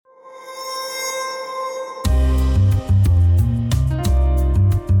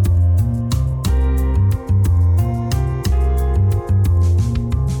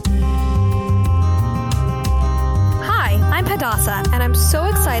so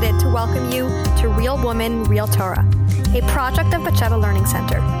excited to welcome you to Real Woman, Real Torah, a project of Batsheva Learning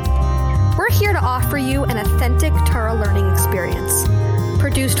Center. We're here to offer you an authentic Torah learning experience,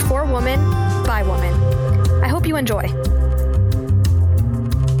 produced for women, by women. I hope you enjoy.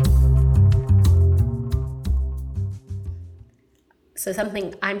 So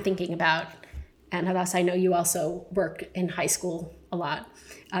something I'm thinking about, and Hadass, I know you also work in high school a lot,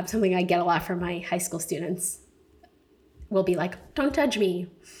 something I get a lot from my high school students will be like, don't judge me.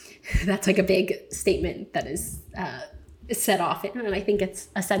 That's like a big statement that is said often. And I think it's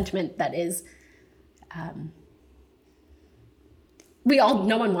a sentiment that is, no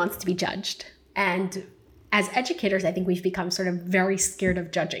one wants to be judged. And as educators, I think we've become sort of very scared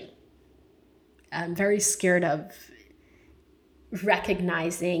of judging. Very scared of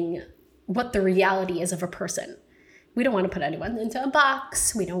recognizing what the reality is of a person. We don't want to put anyone into a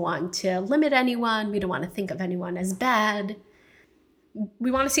box. We don't want to limit anyone. We don't want to think of anyone as bad.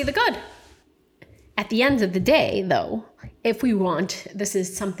 We want to see the good. At the end of the day, though, if we want, this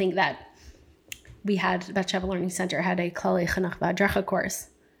is something that we had, Batsheva Learning Center had a Klalei Chinuch V'Hadracha course,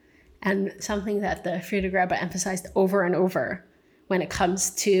 and something that the Frierdiker Rebbe emphasized over and over when it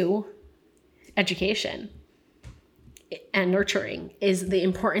comes to education and nurturing is the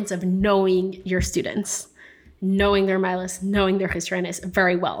importance of knowing your students, knowing their milas, knowing their hisranis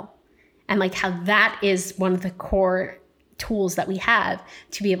very well. And like how that is one of the core tools that we have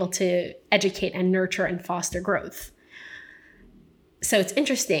to be able to educate and nurture and foster growth. So it's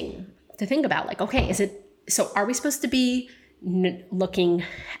interesting to think about like, okay, are we supposed to be looking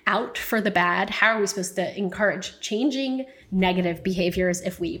out for the bad? How are we supposed to encourage changing negative behaviors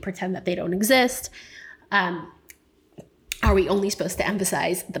if we pretend that they don't exist? Are we only supposed to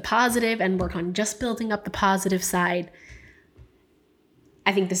emphasize the positive and work on just building up the positive side?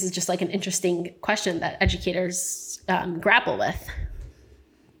 I think this is just like an interesting question that educators grapple with.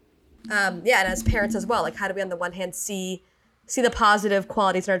 And as parents as well, like how do we on the one hand see the positive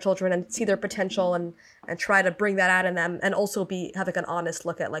qualities in our children and see their potential and try to bring that out in them, and also have like an honest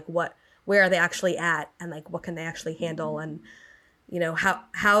look at like where are they actually at and like what can they actually handle, and you know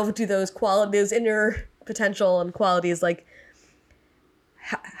how do those qualities, inner potential and qualities, like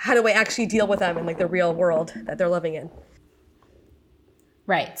how do we actually deal with them in like the real world that they're living in?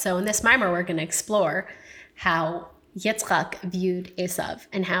 Right. So in this mimer, we're going to explore how Yitzchak viewed Esav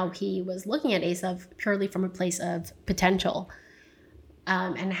and how he was looking at Esav purely from a place of potential,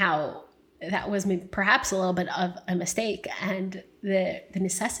 and how that was perhaps a little bit of a mistake, and the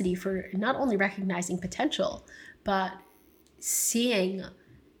necessity for not only recognizing potential, but seeing,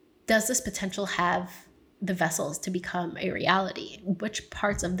 does this potential have the vessels to become a reality? Which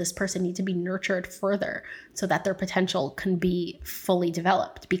parts of this person need to be nurtured further so that their potential can be fully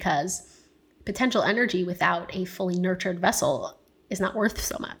developed? Because potential energy without a fully nurtured vessel is not worth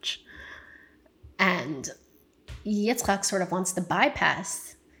so much. And Yitzchak sort of wants to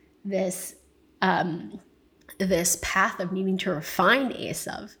bypass this path of needing to refine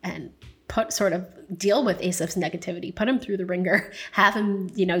Esav and deal with Esav's negativity, put him through the ringer, have him,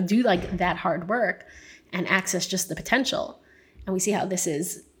 do like that hard work and access just the potential. And we see how this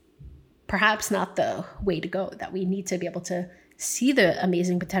is perhaps not the way to go, that we need to be able to see the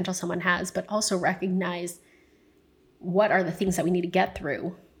amazing potential someone has, but also recognize what are the things that we need to get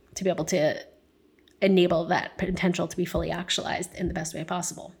through to be able to enable that potential to be fully actualized in the best way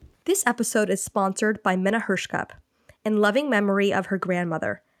possible. This episode is sponsored by Minna Hirschkap in loving memory of her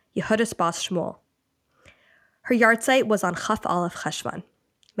grandmother, Yehudis Bas Shmuel. Her yahrzeit was on Chaf Aleph Cheshvan.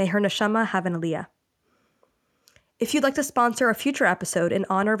 May her neshama have an aliyah. If you'd like to sponsor a future episode in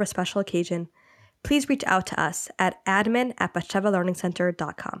honor of a special occasion, please reach out to us at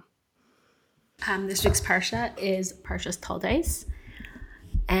admin@batshevalearningcenter.com. This week's Parsha is Parshas Toldos.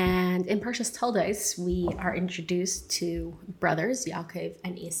 And in Parshas Toldos, we are introduced to brothers, Yaakov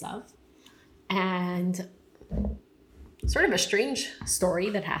and Esav. And sort of a strange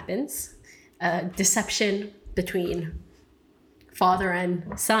story that happens. A deception between father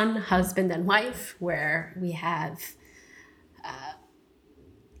and son, husband and wife, where we have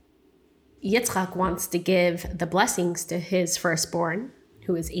Yitzchak wants to give the blessings to his firstborn,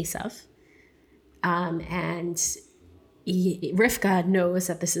 who is Esav. And Rivka knows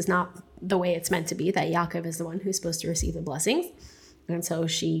that this is not the way it's meant to be, that Yaakov is the one who's supposed to receive the blessings. And so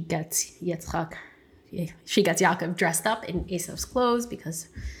she gets Yaakov dressed up in Esav's clothes because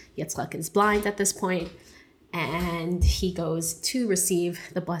Yitzchak is blind at this point. And he goes to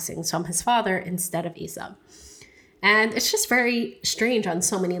receive the blessings from his father instead of Esav. And it's just very strange on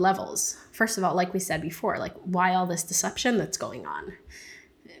so many levels. First of all, like we said before, like why all this deception that's going on?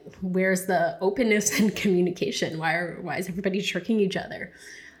 where's the openness and communication? Why is everybody tricking each other?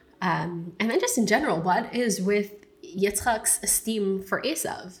 And then just in general, what is with Yitzchak's esteem for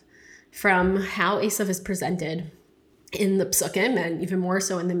Esav, from how Esav is presented in the Psukim, and even more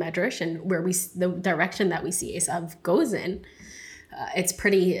so in the Medrash, and where the direction that we see Esav goes in. It's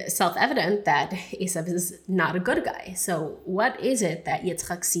pretty self-evident that Esav is not a good guy. So what is it that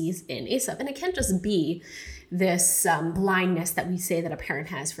Yitzchak sees in Esav? And it can't just be this blindness that we say that a parent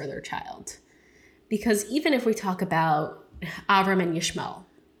has for their child. Because even if we talk about Avram and Yishmael,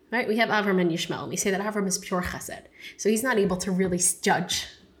 right? We have Avram and Yishmael, and we say that Avram is pure chesed. So he's not able to really judge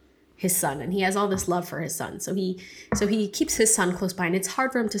his son, and he has all this love for his son. So he keeps his son close by, and it's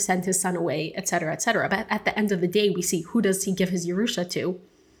hard for him to send his son away, etc., etc. But at the end of the day, we see, who does he give his Yerusha to?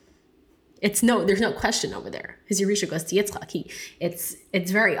 There's no question over there. His Yerusha goes to Yitzchak.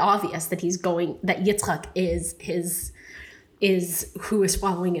 It's very obvious that that Yitzchak is who is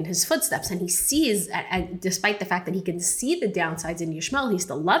following in his footsteps, and he sees, and despite the fact that he can see the downsides in Yishmael, he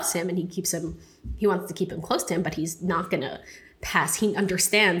still loves him, and he wants to keep him close to him, but he's not gonna pass. He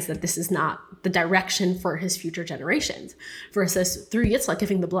understands that this is not the direction for his future generations. Versus through Yitzchak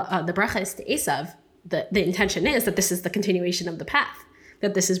giving the brachas to Esav, the intention is that this is the continuation of the path.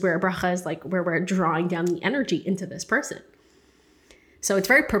 That this is where a bracha is like where we're drawing down the energy into this person. So it's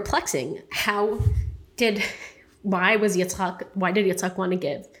very perplexing. Why did Yitzchak want to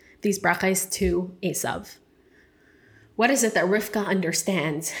give these brachas to Esav? What is it that Rivka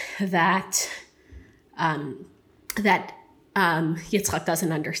understands that Yitzchak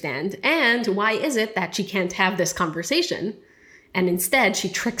doesn't understand? And why is it that she can't have this conversation, and instead she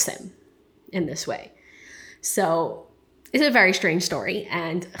tricks him in this way? So it's a very strange story,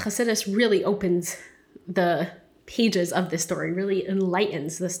 and Chassidus really opens the pages of this story, really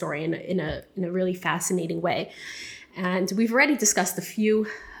enlightens the story in a really fascinating way. And we've already discussed a few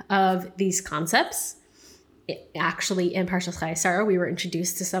of these concepts. Actually, in Parshas Chayei Sarah, we were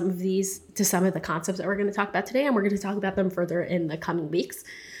introduced to some of the concepts that we're going to talk about today, and we're going to talk about them further in the coming weeks.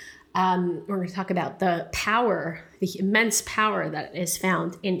 We're going to talk about the immense power that is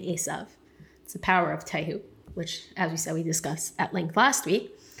found in Esav. It's the power of Tehu, which, as we said, we discussed at length last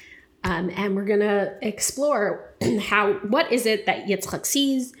week. And we're going to explore what is it that Yitzchak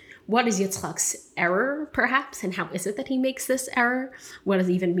sees? What is Yitzchak's error, perhaps? And how is it that he makes this error? What does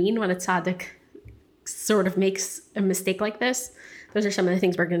it even mean when a tzaddik sort of makes a mistake like this? Those are some of the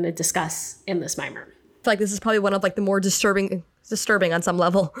things we're going to discuss in this mimer. I feel like this is probably one of like the more disturbing on some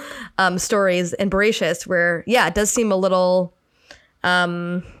level stories in Bereshis, where, yeah, it does seem a little,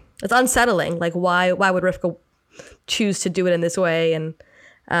 it's unsettling. Like, why would Rivka choose to do it in this way? And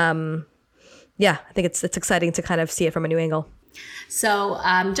I think it's exciting to kind of see it from a new angle. So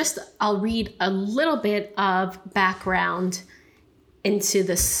I'll read a little bit of background into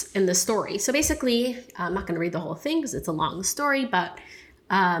this in the story. So basically, I'm not going to read the whole thing because it's a long story, but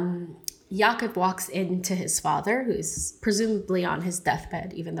Yaakov walks into his father, who's presumably on his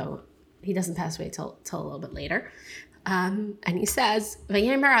deathbed, even though he doesn't pass away till a little bit later. And he says,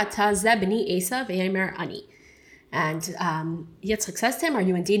 "Vayemer ata ze b'ni Esav, vayemer ani." And Yitzchak says to him, "Are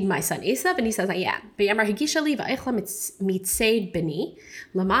you indeed my son Esav?" And he says, "I am." Vayemer hagisha li va'echla mitzeid b'ni,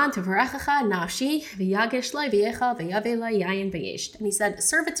 laman tevarechacha nafshi v'yagesh lo v'yecha v'yave lo yayin v'yesht. And he said,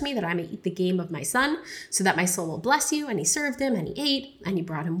 "Serve it to me that I may eat the game of my son, so that my soul will bless you." And he served him, and he ate, and he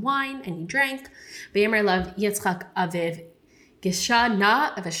brought him wine, and he drank. Vayemer lav Yitzchak aviv, Gisha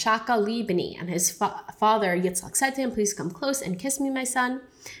na v'shaka li b'ni. And his father Yitzchak said to him, "Please come close and kiss me, my son."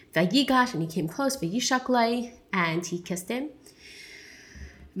 Vayigash, and he came close, v'yishak lei, and he kissed him.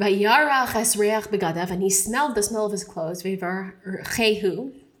 Vayarach es reach begadav, and he smelled the smell of his clothes,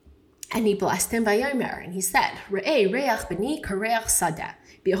 v'varchehu, and he blessed him. Vayomer, and he said, "Re'eh reach b'ni kareach sada."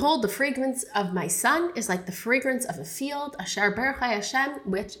 Behold, the fragrance of my son is like the fragrance of a field, asher berchai Hashem,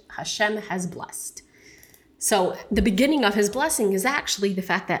 which Hashem has blessed. So the beginning of his blessing is actually the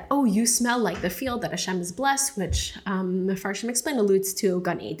fact that, oh, you smell like the field that Hashem has blessed, which Mefarshim explain alludes to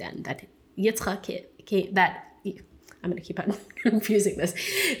Gan Eden, that Yitzchak came, that, I'm going to keep on confusing this,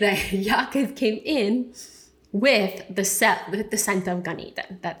 that Yaakov came in with the scent of Gan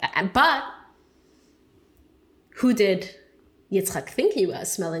Eden. But who did Yitzchak think he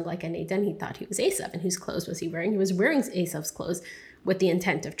was smelling like Gan Eden? He thought he was Esav. And whose clothes was he wearing? He was wearing Esav's clothes with the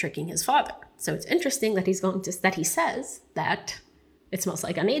intent of tricking his father. So it's interesting that he says that it smells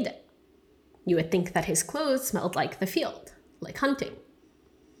like Gan Eden. You would think that his clothes smelled like the field, like hunting.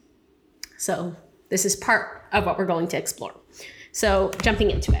 So this is part of what we're going to explore. So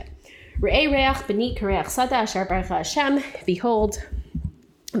jumping into it. Re'eh reach b'ni kareach sada asher barecha Hashem. Behold,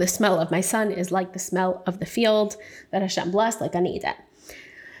 the smell of my son is like the smell of the field that Hashem blessed, like Gan Eden.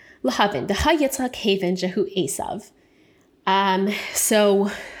 Lahavin, the Yitzchak Haven Jehu Esav. So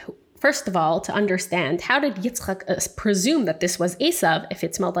first of all, to understand, how did Yitzchak presume that this was Esav if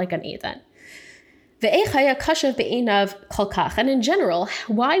it smelled like an Eden? And in general,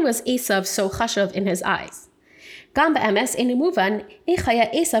 why was Esav so chashav in his eyes? And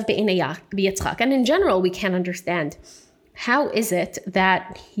in general, we can't understand how is it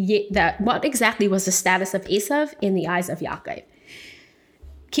that what exactly was the status of Esav in the eyes of Yaakov.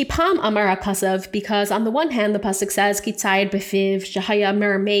 Kipam amar akasav, because on the one hand, the pasuk says kitzayid befiv shahaya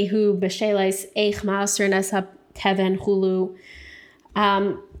mermehu b'sheles eich ma'asrnes hakeven hulu.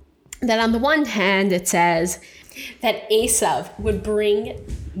 That on the one hand, it says that Esav would bring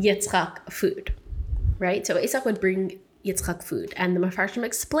Yitzchak food, right? So Esav would bring Yitzchak food. And the Mefarshim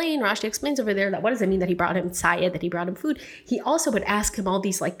Rashi explains over there that what does it mean that he brought him tzayid, that he brought him food? He also would ask him all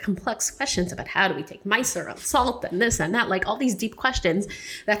these like complex questions about how do we take meiser and salt and this and that, like all these deep questions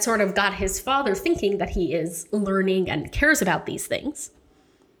that sort of got his father thinking that he is learning and cares about these things.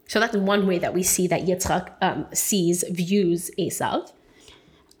 So that's one way that we see that Yitzchak views Esav.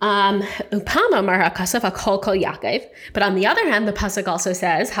 Upama mar hakasav hakol kol Yaakov. But on the other hand, the pasuk also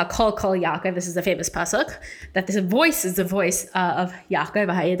says hakol kol Yaakov. This is a famous pasuk that this voice is the voice of Yaakov.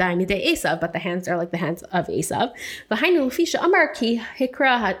 V'hayadayim yedei Esav, but the hands are like the hands of Esav. V'hainu lefisha amar ki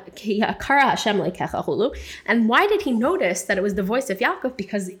hikra Hashem leikecha hulu. And why did he notice that it was the voice of Yaakov?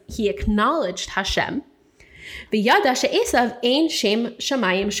 Because he acknowledged Hashem. And Yitzchak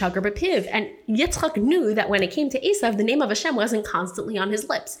knew that when it came to Esav, the name of Hashem wasn't constantly on his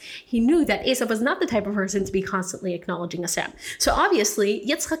lips. He knew that Esav was not the type of person to be constantly acknowledging Hashem. So obviously,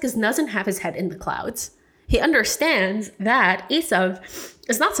 Yitzchak doesn't have his head in the clouds. He understands that Esav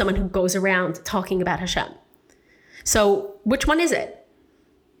is not someone who goes around talking about Hashem. So which one is it?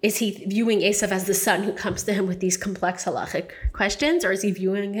 Is he viewing Esav as the son who comes to him with these complex halachic questions? Or is he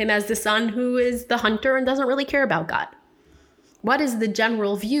viewing him as the son who is the hunter and doesn't really care about God? What is the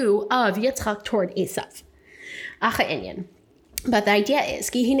general view of Yitzchak toward Esav? Acha inyan. But the idea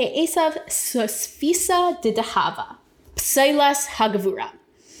is, Gihine Esav sfisa didahava, pseilas hagavura.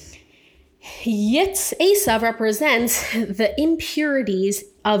 Esav represents the impurities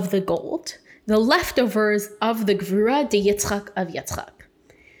of the gold, the leftovers of the gvura de Yitzchak of Yitzchak.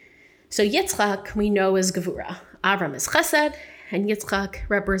 So Yitzchak we know is Gevura. Avram is Chesed, and Yitzchak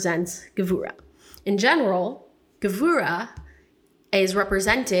represents Gevura. In general, Gevura is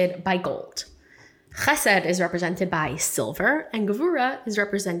represented by gold. Chesed is represented by silver, and Gevura is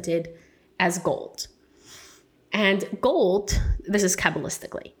represented as gold. And gold, this is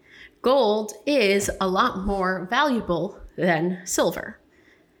Kabbalistically, gold is a lot more valuable than silver.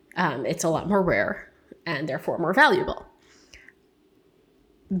 It's a lot more rare and therefore more valuable.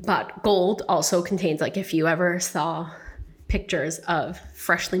 But gold also contains, like if you ever saw pictures of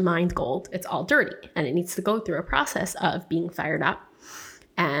freshly mined gold, it's all dirty and it needs to go through a process of being fired up.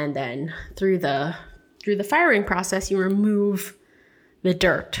 And then through the firing process, you remove the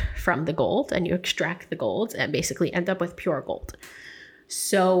dirt from the gold and you extract the gold and basically end up with pure gold.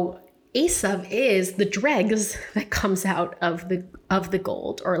 So Esav is the dregs that comes out of the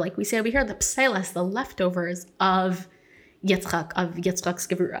gold, or like we say over here, the pseilas, the leftovers of Yitzchak's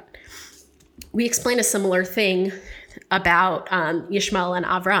Gevurah. We explain a similar thing about Yishmael and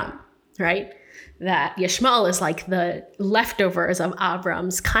Avram, right? That Yishmael is like the leftovers of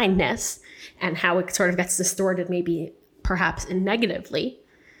Avram's kindness, and how it sort of gets distorted, maybe perhaps negatively,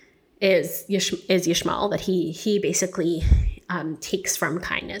 is Yishmael, that he basically takes from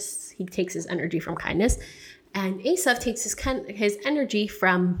kindness. He takes his energy from kindness. And Esav takes his energy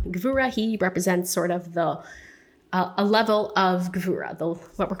from Gevurah. He represents sort of a level of Gevurah,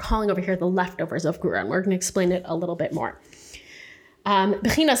 what we're calling over here the leftovers of Gevurah, and we're going to explain it a little bit more.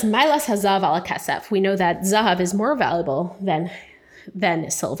 Bechinas mailas hazav ala kasef. We know that zahav is more valuable than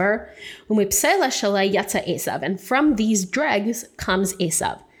silver. Umipsela shalei yatsa Esav, and from these dregs comes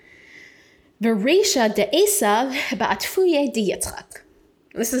Esav. V'reisha de Esav ba'atfuye de Yitzchak.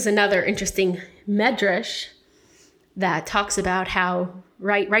 This is another interesting medrash that talks about how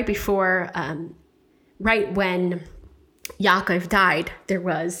right when Yaakov died, there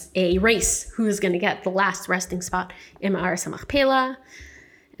was a race who was going to get the last resting spot in Ma'aras HaMachpelah.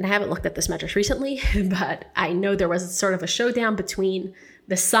 And I haven't looked at this medrash recently, but I know there was sort of a showdown between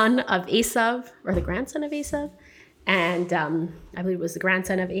the son of Esav, or the grandson of Esav, and I believe it was the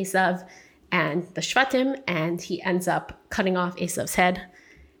grandson of Esav, and the Shvatim, and he ends up cutting off Esav's head,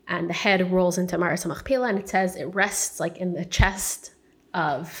 and the head rolls into Ma'aras HaMachpelah, and it says it rests like in the chest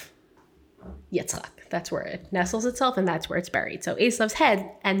of Yitzchak. That's where it nestles itself, and that's where it's buried. So Esav's head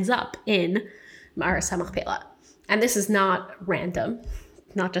ends up in Ma'aras HaMachpelah. And this is not random.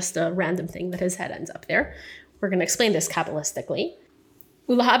 not just a random thing that his head ends up there. We're going to explain this Kabbalistically.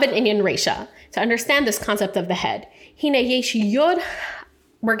 Ulahabit inyan Resha. To understand this concept of the head. Hine yesh yod.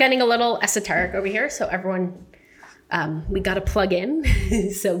 We're getting a little esoteric over here, so everyone, we got to plug in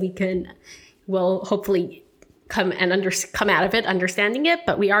so we'll hopefully come out of it understanding it,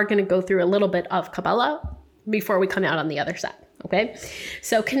 but we are going to go through a little bit of Kabbalah before we come out on the other side, okay?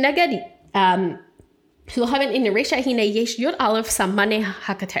 So, Keneged, so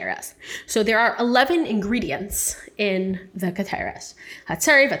there are 11 ingredients in the Keteres. And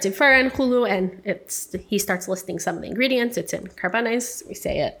he starts listing some of the ingredients. It's in Karbanes. We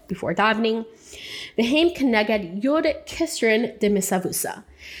say it before davening.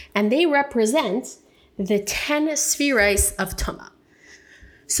 And they represent the 10 spheres of Tumah.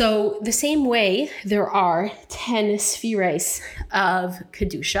 So the same way there are 10 spheres of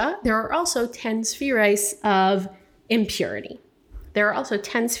Kedusha, there are also 10 spheres of impurity. There are also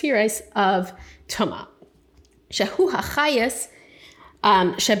 10 spheres of Tumah. Shehu hachayas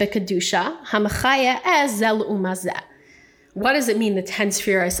shebekedusha hamachaya ezel umazeh. What does it mean, the 10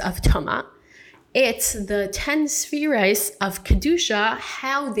 spheres of Tumah? It's the 10 spheres of Kedusha,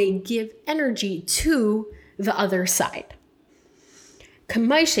 how they give energy to the other side.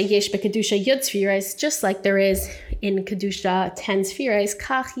 Just like there is in Kedusha 10 spheres,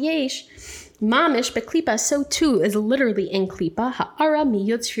 kach yesh mamish beklipa, so too is literally in klipa ha'ara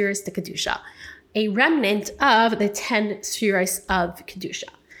miyod spheres to Kedusha, a remnant of the 10 spheres of Kedusha.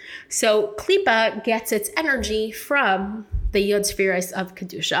 So klipa gets its energy from the yod spheres of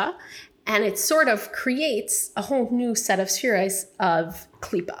Kedusha, and it sort of creates a whole new set of spheres of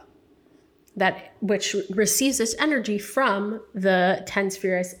klipa, which receives its energy from the 10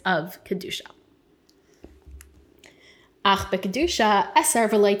 spheres of Kedusha. Ach bekedusha eser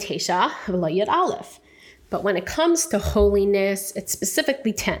v'lo tesha v'lo yod aleph. But when it comes to holiness, it's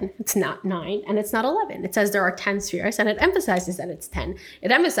specifically 10. It's not 9 and it's not 11. It says there are 10 spheres and it emphasizes that it's 10.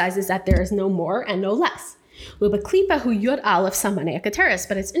 It emphasizes that there is no more and no less. But it's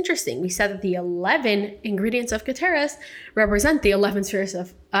interesting. We said that the 11 ingredients of Keteres represent the 11 spheres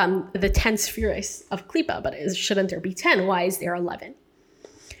of the 10 spheres of Klipa, but shouldn't there be 10? Why is there 11?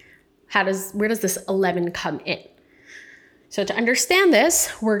 Where does this 11 come in? So to understand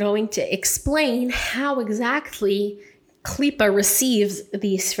this, we're going to explain how exactly Klipa receives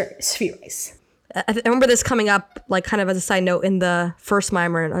these spheres. I remember this coming up, like kind of as a side note, in the first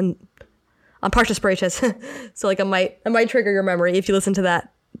mimer on Parshas Bereishis. So like it might trigger your memory if you listen to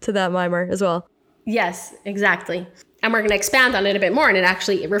that mimer as well. Yes, exactly. And we're going to expand on it a bit more, and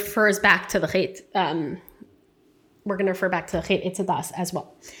it refers back to the Chet. We're going to refer back to the Chet Etzadas as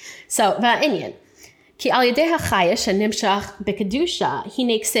well. So va'inyan. Ki al yedei hachaya shenimshach bekedusha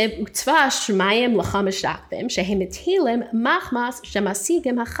hine ksev utzva shmayim lacha meshachtim shehem metilim machmas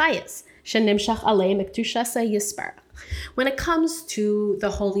shemasigim hachayas shenimshach aleim kedusha yisparach. When it comes to the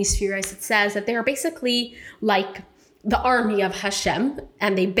holy spheres, it says that they are basically like the army of Hashem,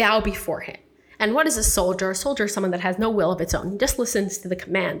 and they bow before him. And what is a soldier? A soldier is someone that has no will of its own. He just listens to the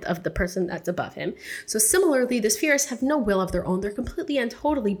command of the person that's above him. So similarly, the spheres have no will of their own. They're completely and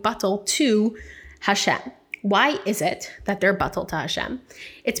totally batal to Hashem. Why is it that they're batal to Hashem?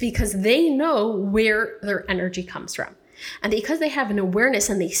 It's because they know where their energy comes from. And because they have an awareness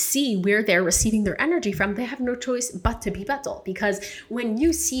and they see where they're receiving their energy from, they have no choice but to be batal. Because when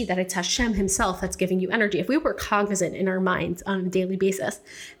you see that it's Hashem himself that's giving you energy, if we were cognizant in our minds on a daily basis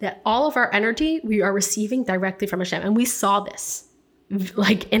that all of our energy we are receiving directly from Hashem, and we saw this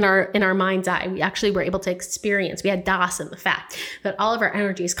like in our mind's eye, we actually were able to experience, we had das in the fact that all of our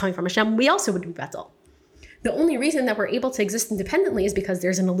energy is coming from Hashem, we also would be batal. The only reason that we're able to exist independently is because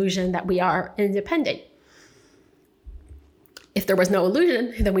there's an illusion that we are independent. If there was no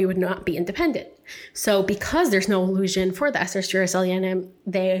illusion, then we would not be independent. So because there's no illusion for the Eser Shviras Elyanim,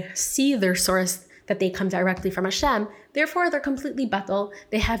 they see their source, that they come directly from Hashem. Therefore, they're completely batal.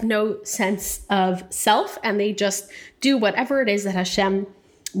 They have no sense of self, and they just do whatever it is that Hashem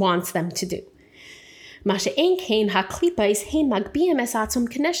wants them to do.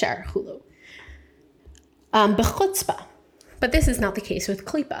 B'chutzpah. But this is not the case with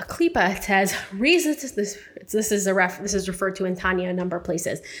Klipa. Klipa, it says, this is referred to in Tanya a number of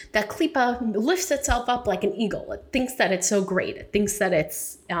places, that Klipa lifts itself up like an eagle. It thinks that it's so great. It thinks that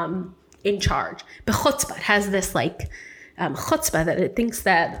it's in charge. B'chutzpah, it has this like chutzpah, that it thinks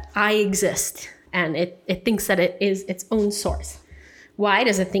that I exist, and it thinks that it is its own source. Why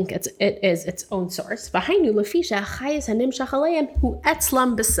does it think it is its own source? V'hainu lefisha chayes hanimshach aleim hu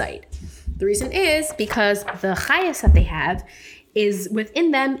etzlam beside. The reason is because the chayas that they have is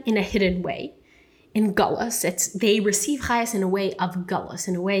within them in a hidden way. in Gullus. They receive Chayas in a way of Gullus,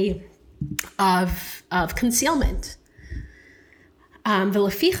 in a way of concealment. So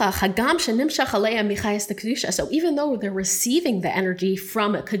even though they're receiving the energy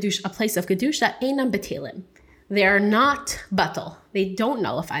from a place of Kedusha, einam betelim, they are not batal. They don't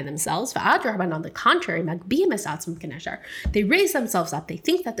nullify themselves. On the contrary, they raise themselves up. They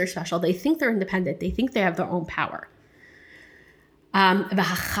think that they're special. They think they're independent. They think they have their own power. And the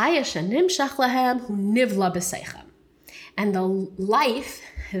life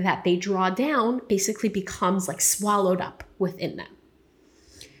that they draw down basically becomes like swallowed up within them.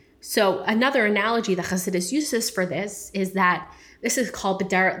 So another analogy that Chassidus uses for this is that this is called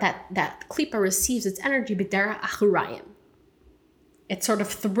b'dera, that klipa receives its energy b'dera achurayim. It's sort of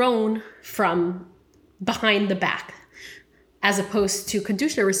thrown from behind the back, as opposed to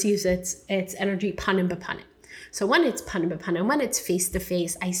Kedusha receives its energy panim b'panim. So when it's panim b'panim, when it's face to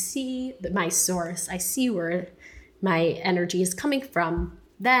face, I see my source, I see where my energy is coming from,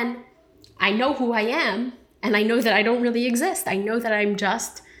 then I know who I am, and I know that I don't really exist. I know that I'm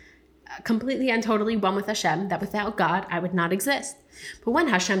just completely and totally one with Hashem, that without God, I would not exist. But when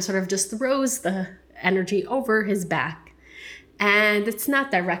Hashem sort of just throws the energy over his back, and it's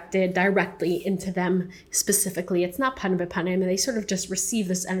not directed directly into them specifically, it's not panim b'panim, and they sort of just receive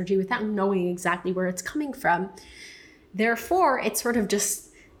this energy without knowing exactly where it's coming from. Therefore, it's sort of just,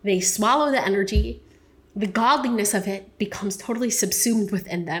 they swallow the energy, the godliness of it becomes totally subsumed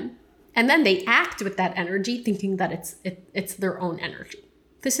within them, and then they act with that energy thinking that it's their own energy.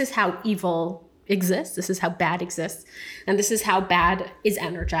 This is how evil exists. This is how bad exists. And this is how bad is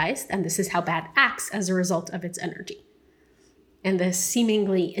energized. And this is how bad acts as a result of its energy in this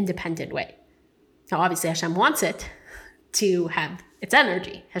seemingly independent way. Now, obviously, Hashem wants it to have its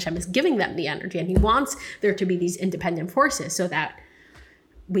energy. Hashem is giving them the energy, and he wants there to be these independent forces so that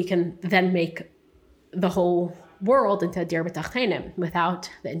we can then make the whole world into a dir b'tachtenim. Without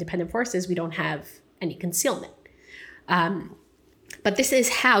the independent forces, we don't have any concealment. But this is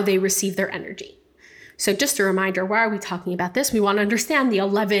how they receive their energy. So just a reminder, why are we talking about this? We want to understand the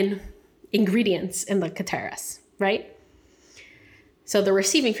 11 ingredients in the Keteras, right? So they're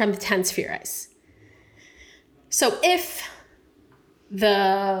receiving from the 10 spheres. So if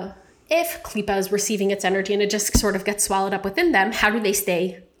Klipa is receiving its energy and it just sort of gets swallowed up within them, how do they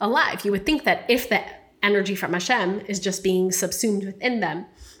stay alive? You would think that if the energy from Hashem is just being subsumed within them,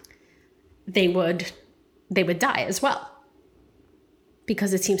 they would die as well,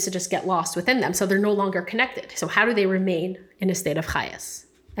 because it seems to just get lost within them. So they're no longer connected. So how do they remain in a state of chayas?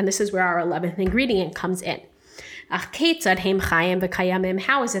 And this is where our 11th ingredient comes in. How is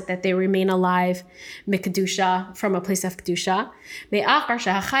it that they remain alive mikdusha, from a place of kedusha? After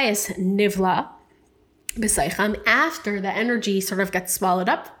the energy sort of gets swallowed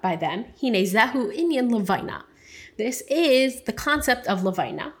up by them. This is the concept of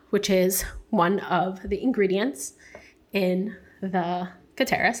levaina, which is one of the ingredients in the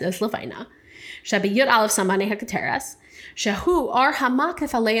Keteras, is levaina. Shabiyud aleph samane ha-Keteras. Shehu ar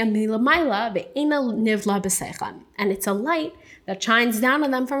hamakif aleya milamayla ve'ena nivla b'seicham. And it's a light that shines down on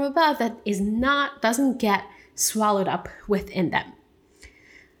them from above that doesn't get swallowed up within them.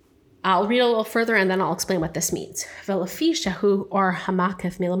 I'll read a little further and then I'll explain what this means. V'lefi shehu ar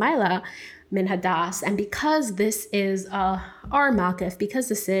hamakif milamayla min hadas. And because this is ar makif, because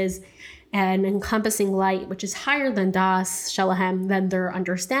this is an encompassing light which is higher than das shalahem, than their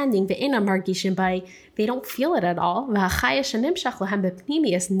understanding, ve'ena margishin by, they don't feel it at all. So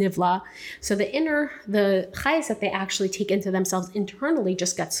the chayas that they actually take into themselves internally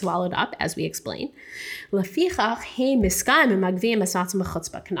just get swallowed up, as we explained.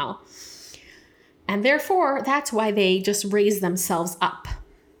 And therefore, that's why they just raise themselves up.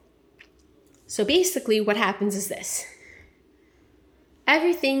 So basically what happens is this.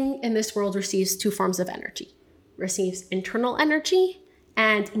 Everything in this world receives two forms of energy. Receives internal energy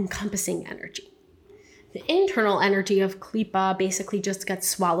and encompassing energy. The internal energy of Klipa basically just gets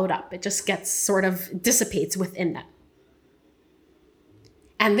swallowed up. It just gets sort of dissipates within them.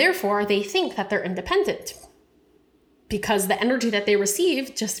 And therefore, they think that they're independent, because the energy that they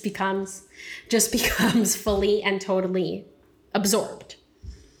receive just becomes fully and totally absorbed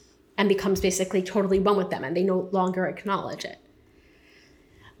and becomes basically totally one with them, and they no longer acknowledge it.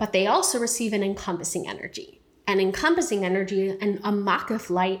 But they also receive an encompassing energy. An encompassing energy, and a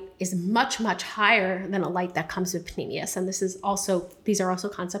makif light, is much, much higher than a light that comes with pnimius. And these are also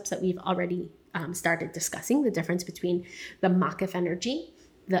concepts that we've already started discussing, the difference between the makif energy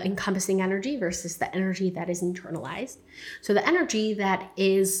the encompassing energy versus the energy that is internalized. So the energy that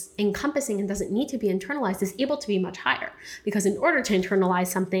is encompassing and doesn't need to be internalized is able to be much higher, because in order to internalize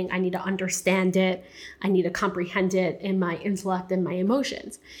something, I need to understand it. I need to comprehend it in my intellect and my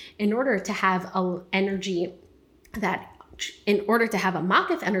emotions. In order to have an energy in order to have a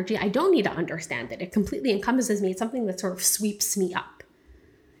makif energy, I don't need to understand it. It completely encompasses me. It's something that sort of sweeps me up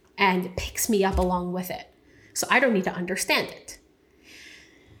and picks me up along with it. So I don't need to understand it.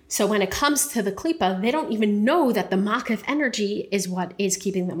 So when it comes to the klipa, they don't even know that the makif energy is what is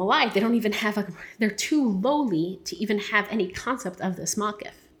keeping them alive. They don't even they're too lowly to even have any concept of this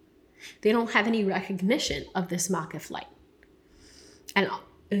makif. They don't have any recognition of this makif light. And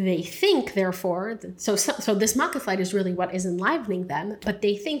they think, therefore, so this makif light is really what is enlivening them, but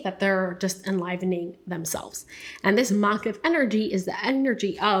they think that they're just enlivening themselves. And this makif energy is the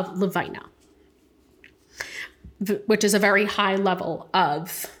energy of levina, which is a very high level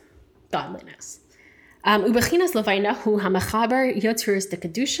of godliness. Ubechinas levina hu hamachaber yotziris de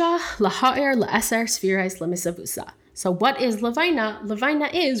kedusha laha'er la'eser sfirais lemisavusa. So what is levina?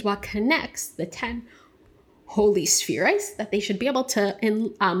 Levina is what connects the 10 holy spheres, that they should be able to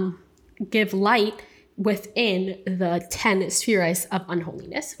give light within the 10 spheres of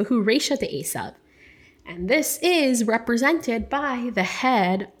unholiness. Who Reisha de Esav. And this is represented by the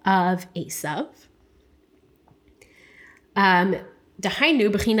head of Esav. Dahainu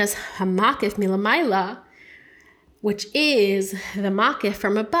bechinas hamakif milamayla, which is the makif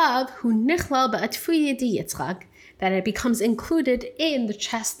from above, who nichlal ba'atfuye di Yitzchak, that it becomes included in the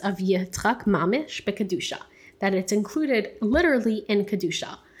chest of Yitzchak mamish bekedusha, that it's included literally in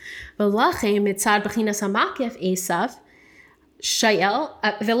kedusha. V'lachem mitzad bechinas hamakif Esav shayel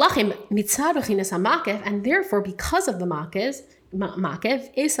v'lachem mitzad bechinas hamakif, and therefore because of the makif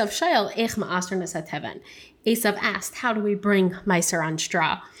Esav shayel ech ma'aser nesat heaven. Esav asked, how do we bring Meiser on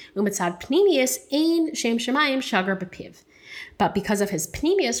straw? Umitzad pnimius ein shem shemayim shagar bepiv. But because of his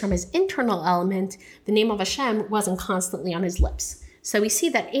pnimius, from his internal element, the name of Hashem wasn't constantly on his lips. So we see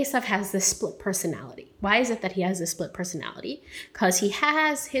that Esav has this split personality. Why is it that he has this split personality? Because he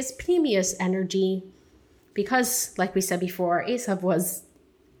has his pnimius energy, because, like we said before, Esav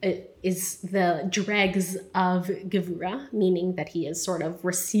is the dregs of Gevura, meaning that he is sort of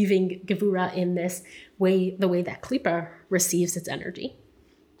receiving Gevura in this way, the way that Klipa receives its energy,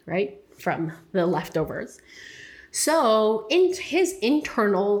 right, from the leftovers. So in his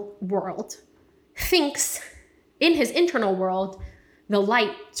internal world, the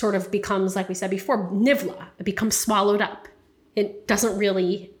light sort of becomes, like we said before, nivla. It becomes swallowed up. It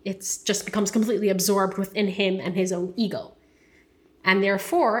just becomes completely absorbed within him and his own ego. And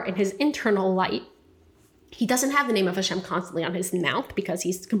therefore, in his internal light, he doesn't have the name of Hashem constantly on his mouth, because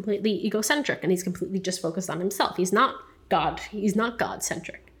he's completely egocentric and he's completely just focused on himself. He's not God. He's not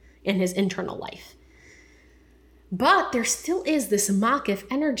God-centric in his internal life. But there still is this makif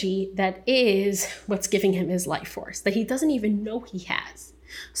energy that is what's giving him his life force, that he doesn't even know he has.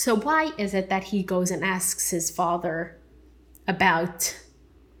 So why is it that he goes and asks his father about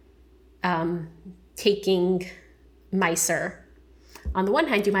taking Meiser? On the one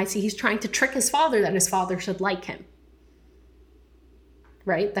hand, you might see he's trying to trick his father that his father should like him.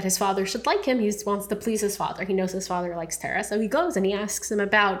 Right? That his father should like him. He wants to please his father. He knows his father likes Torah. So he goes and he asks him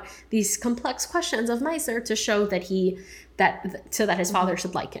about these complex questions of Meiser to show that his father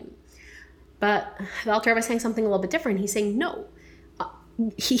should like him. But the Alter Rebbe is saying something a little bit different. He's saying, no,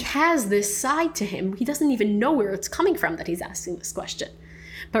 he has this side to him. He doesn't even know where it's coming from that he's asking this question.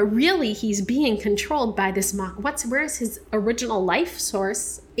 But really, he's being controlled by this where's his original life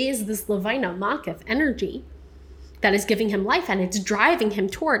source is this Levina makif energy that is giving him life, and it's driving him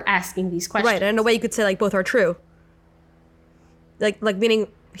toward asking these questions. Right, and in a way you could say like both are true. Like meaning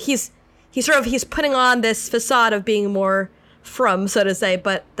he's putting on this facade of being more from, so to say,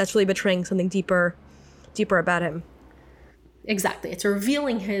 but that's really betraying something deeper about him. Exactly. It's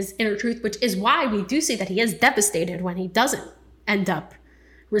revealing his inner truth, which is why we do see that he is devastated when he doesn't end up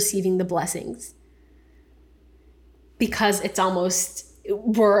receiving the blessings, because it's almost,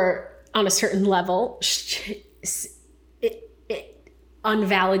 we're on a certain level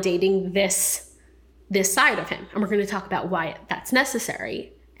unvalidating this side of him, and we're going to talk about why that's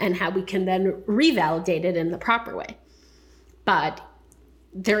necessary and how we can then revalidate it in the proper way. But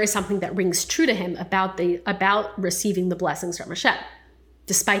there is something that rings true to him about receiving the blessings from Hashem,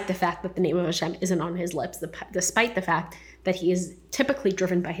 despite the fact that the name of Hashem isn't on his lips, despite the fact that he is typically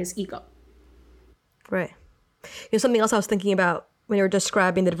driven by his ego. Right. Something else I was thinking about when you were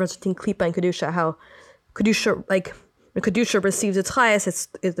describing the difference between Klipa and Kedusha, how Kedusha, like when Kedusha receives its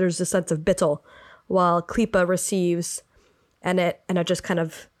highest, there's a sense of bittul, while Klipa receives and it just kind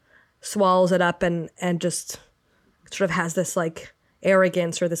of swallows it up and just sort of has this like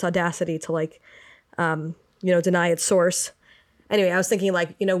arrogance or this audacity to like, deny its source. Anyway, I was thinking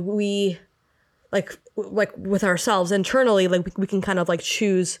like, we like with ourselves internally, like we can kind of like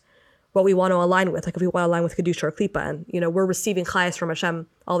choose what we want to align with. Like if we want to align with Kedusha or Klipa, and, we're receiving chayas from Hashem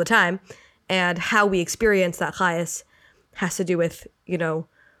all the time. And how we experience that chayas has to do with,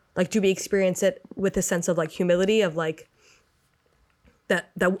 like, do we experience it with a sense of like humility of like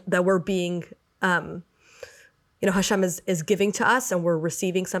that we're being, Hashem is giving to us and we're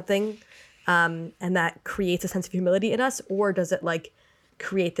receiving something, and that creates a sense of humility in us? Or does it like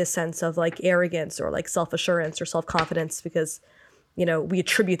create this sense of like arrogance or like self-assurance or self-confidence because, we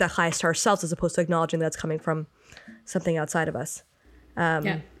attribute that chayas to ourselves as opposed to acknowledging that it's coming from something outside of us.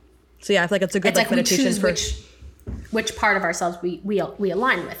 So yeah, I feel like it's a good meditation for which part of ourselves we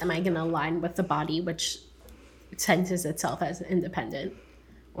align with. Am I going to align with the body, which senses itself as independent,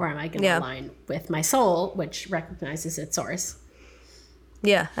 or am I going to align with my soul, which recognizes its source?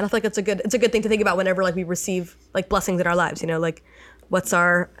 Yeah, and I feel like it's a good thing to think about whenever like we receive like blessings in our lives. Like what's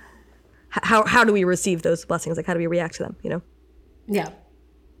our how do we receive those blessings? Like how do we react to them? Yeah,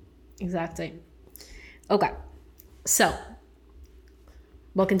 exactly. Okay, so.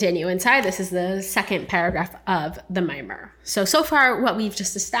 We'll continue inside. This is the second paragraph of the mimer. So far, what we've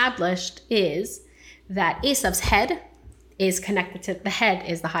just established is that Esav's head is connected to, the head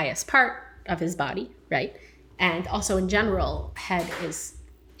is the highest part of his body, right? And also in general, head is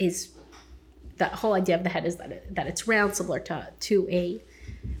the whole idea of the head is that it's round, similar to a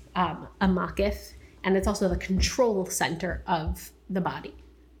makif, and it's also the control center of the body.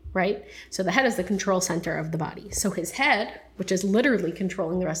 Right? So the head is the control center of the body. So his head, which is literally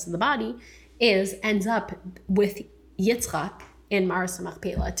controlling the rest of the body, ends up with Yitzchak in Maras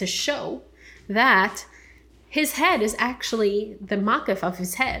Machpelah to show that his head is actually the makif of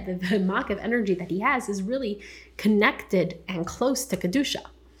his head. The makif energy that he has is really connected and close to Kedusha.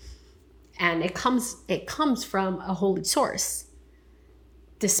 And it comes from a holy source,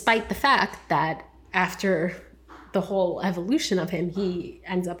 despite the fact that after the whole evolution of him, he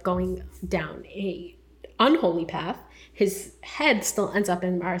ends up going down a unholy path. His head still ends up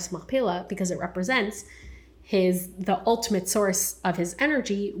in Maras Machpelah because it represents the ultimate source of his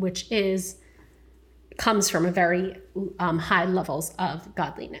energy, which comes from a very high levels of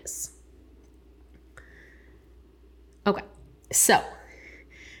godliness. Okay, so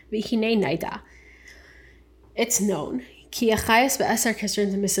v'hinei naida, it's known ki achayas be'eser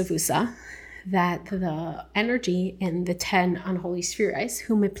kesrin misavusa, that the energy in the 10 unholy spheres,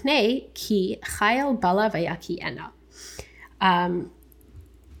 hu mipnei ki chayel bala vayaki ena,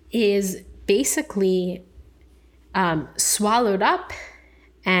 is basically swallowed up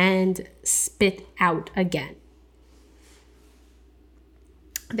and spit out again.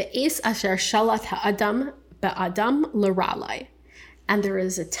 Ve'es asher shalat ha'adam be'adam l'ralai, and there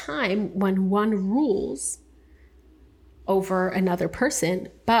is a time when one rules over another person,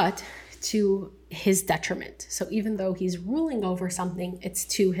 but to his detriment. So even though he's ruling over something, it's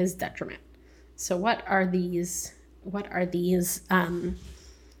to his detriment. So what are these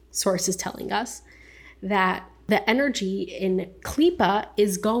sources telling us? That the energy in Klipa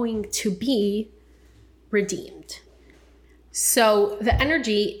is going to be redeemed. So the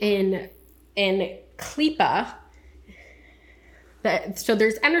energy in Klipa, so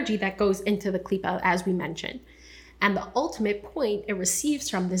there's energy that goes into the Klipa, as we mentioned. And the ultimate point it receives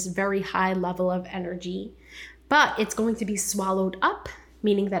from this very high level of energy, but it's going to be swallowed up,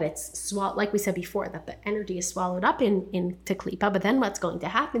 meaning that it's like we said before, that the energy is swallowed up into Klipa, but then what's going to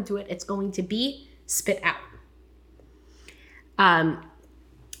happen to it? It's going to be spit out.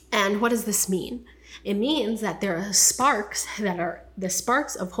 And what does this mean? It means that there are sparks that are the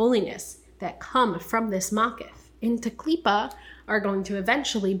sparks of holiness that come from this makif into Klipa are going to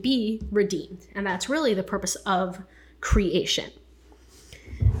eventually be redeemed. And that's really the purpose of creation.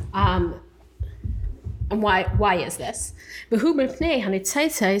 And why is this? And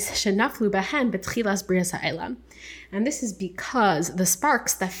this is because the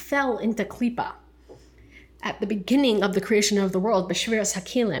sparks that fell into Klipa at the beginning of the creation of the world, b'shviras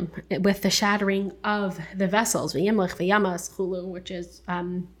hakilim, with the shattering of the vessels, v'yimlech v'yamas chulu, which is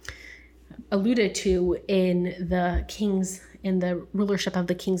alluded to in the rulership of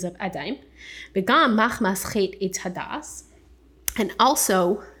the kings of Edom, v'gam machmas chet etz hadas, and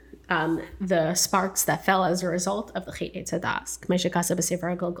also the sparks that fell as a result of the chet etz hadas, k'mei shekasa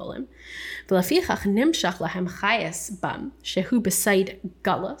b'sefer HaGilgolim, v'lefichach nimshach lahem chayes bam shehu b'said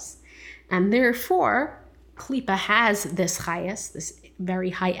galus, and therefore Klipa has this chayas, this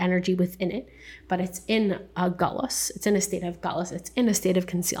very high energy within it, but it's in a galus. It's in a state of galus. It's in a state of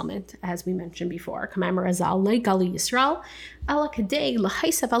concealment, as we mentioned before. So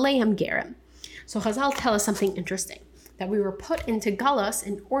Chazal tell us something interesting, that we were put into galus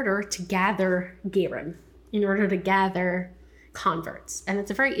in order to gather gerim, in order to gather converts. And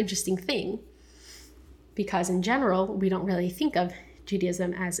it's a very interesting thing, because in general, we don't really think of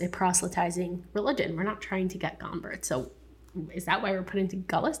Judaism as a proselytizing religion. We're not trying to get converts. So is that why we're put into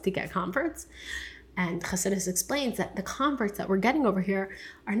galus, to get converts? And Chassidus explains that the converts that we're getting over here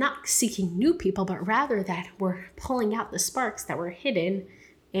are not seeking new people, but rather that we're pulling out the sparks that were hidden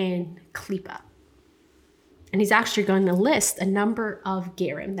in Klipa. And he's actually going to list a number of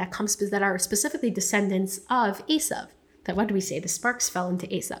gerim that are specifically descendants of Esav. That, what do we say? The sparks fell into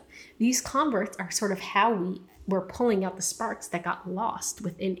Esav. These converts are sort of how we're pulling out the sparks that got lost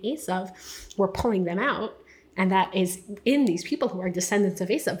within Esav. We're pulling them out, and that is in these people who are descendants of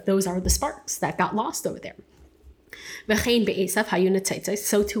Esav. Those are the sparks that got lost over there.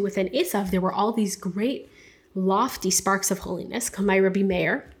 So too within Esav, there were all these great, lofty sparks of holiness. Kamai Rabbi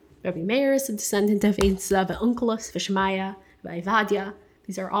Meir. Rabbi Meir is a descendant of Esav, Unkelos, Vishmaya, Vaivadya.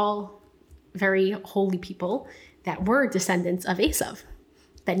 These are all very holy people that were descendants of Esav,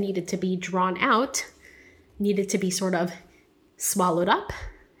 that needed to be drawn out, needed to be sort of swallowed up,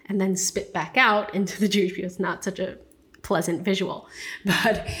 and then spit back out into the Jewish people. It's not such a pleasant visual,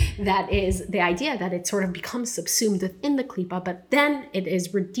 but that is the idea, that it sort of becomes subsumed within the klipa, but then it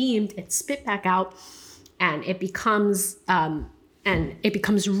is redeemed, it's spit back out, and it becomes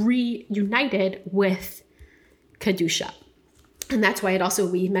reunited with Kedusha. And that's why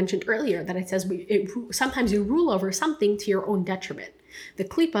we mentioned earlier that it says sometimes you rule over something to your own detriment. The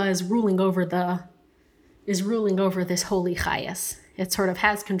klipa is ruling over this holy chayas. It sort of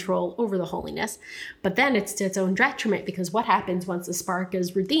has control over the holiness, but then it's to its own detriment, because what happens once the spark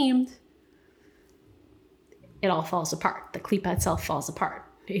is redeemed? It all falls apart. The klipa itself falls apart.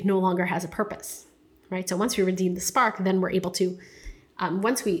 It no longer has a purpose, right? So once we redeem the spark, then we're able to,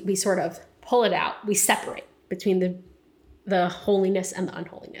 once we sort of pull it out, we separate between the holiness and the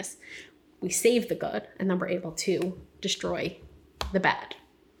unholiness. We save the good, and then we're able to destroy the bad.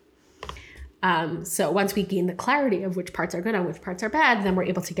 So once we gain the clarity of which parts are good and which parts are bad, then we're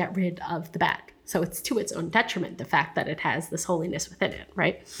able to get rid of the bad. So it's to its own detriment, the fact that it has this holiness within it,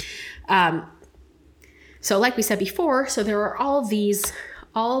 right? So like we said before, so there are all these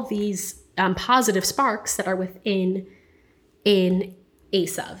positive sparks that are in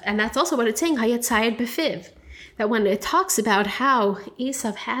Esav. And that's also what it's saying, Hayatzayed Befiv. That when it talks about how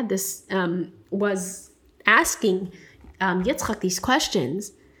Esav had this, was asking Yitzchak these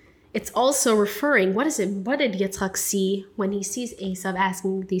questions, it's also referring, what did Yitzchak see when he sees Esav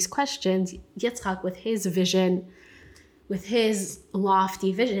asking these questions? Yitzchak, with his vision, with his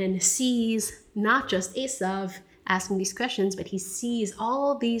lofty vision, sees not just Esav asking these questions, but he sees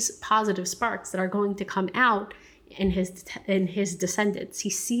all these positive sparks that are going to come out in his descendants. He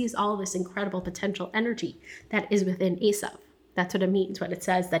sees all this incredible potential energy that is within Esav. That's what it means, what it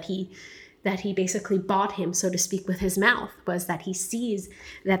says, that he basically bought him, so to speak, with his mouth, was that he sees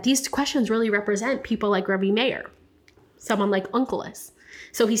that these questions really represent people like Rabbi Meir, someone like Unkelos.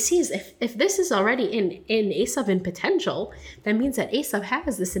 So he sees if this is already in Esav in potential, that means that Esav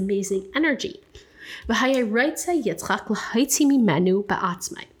has this amazing energy.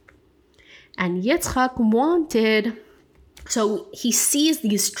 And Yitzchak wanted, so he sees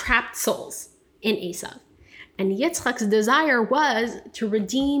these trapped souls in Esav. And Yitzchak's desire was to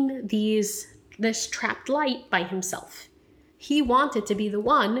redeem this trapped light by himself. He wanted to be the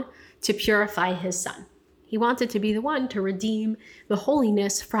one to purify his son. He wanted to be the one to redeem the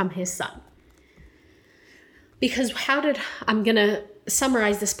holiness from his son. Because I'm going to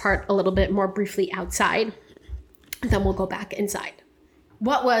summarize this part a little bit more briefly outside, then we'll go back inside.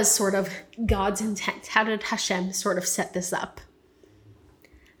 What was sort of God's intent? How did Hashem sort of set this up?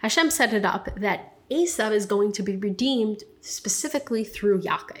 Hashem set it up that Esav is going to be redeemed specifically through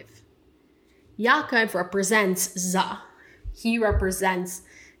Yaakov. Yaakov represents Zah. He represents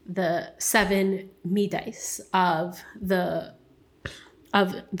the 7 midas of the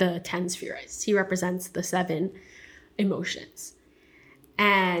 10 spheres. He represents the 7 emotions.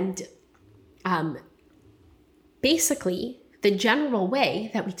 And basically, the general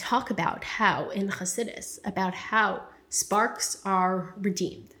way that we talk about how in Chassidus, about how sparks are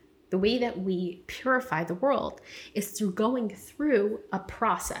redeemed, the way that we purify the world is through going through a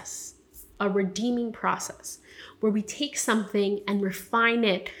process, a redeeming process, where we take something and refine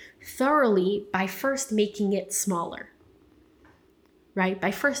it thoroughly by first making it smaller, right?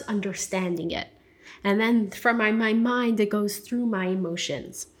 By first understanding it. And then from my mind, it goes through my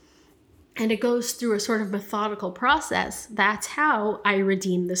emotions. And it goes through a sort of methodical process. That's how I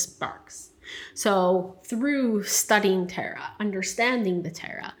redeem the sparks. So through studying Torah, understanding the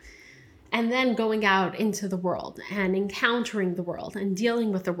Torah, and then going out into the world and encountering the world and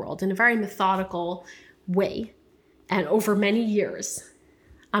dealing with the world in a very methodical way. And over many years,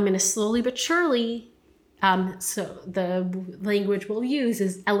 I'm going to slowly but surely, so the language we'll use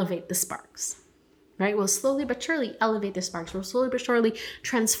is elevate the sparks. Right? We'll slowly but surely elevate the sparks. We'll slowly but surely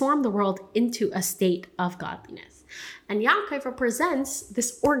transform the world into a state of godliness. And Yaakov represents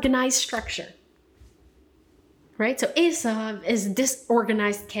this organized structure. Right? So Esav is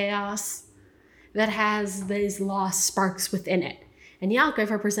disorganized chaos that has these lost sparks within it. And Yaakov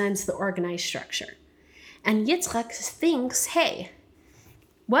represents the organized structure. And Yitzchak thinks, hey,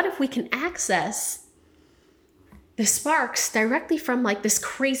 what if we can access the sparks directly from like this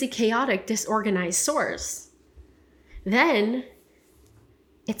crazy, chaotic, disorganized source? Then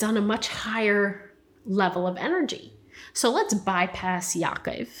it's on a much higher level of energy. So let's bypass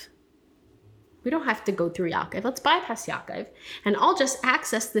Yaakov. We don't have to go through Yaakov. Let's bypass Yaakov and I'll just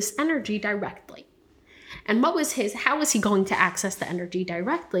access this energy directly. And how was he going to access the energy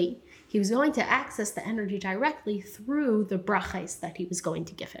directly? He was going to access the energy directly through the brachos that he was going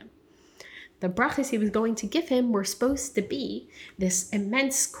to give him. The brachos he was going to give him were supposed to be this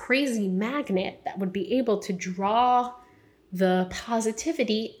immense, crazy magnet that would be able to draw the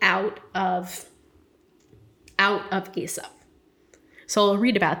positivity out of Esav. So I'll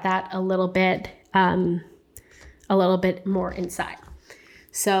read about that a little bit more inside.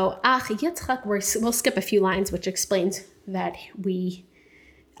 So Yitzchak, we'll skip a few lines, which explains that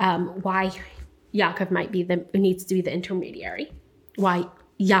why Yaakov needs to be the intermediary, why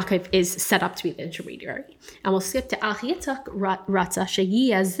Yaakov is set up to be the intermediary. And we'll skip to Yitzchak Ratza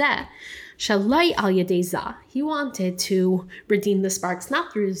Sheyiyazeh Shalai al Yedei Zah. He wanted to redeem the sparks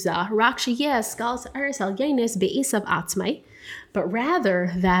not through Zah, Rak Sheyeh Skals Eretz Al Yenes Be'esav Atzmai, but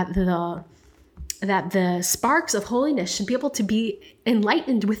rather that the sparks of holiness should be able to be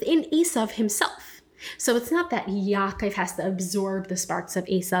enlightened within Esav himself. So it's not that Yaakov has to absorb the sparks of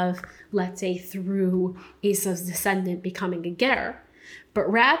Esav, let's say through Esav's descendant becoming a ger, but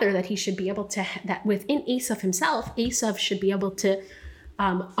rather that he should be able to, that within Esav himself, Esav should be able to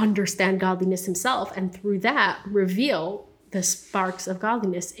understand godliness himself, and through that reveal the sparks of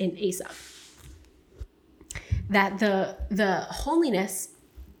godliness in Esav. That the holiness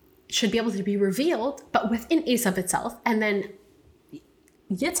should be able to be revealed, but within Esav itself, and then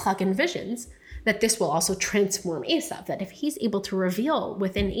Yitzchak envisions that this will also transform Esav, that if he's able to reveal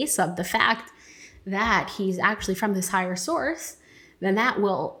within Esav the fact that he's actually from this higher source, then that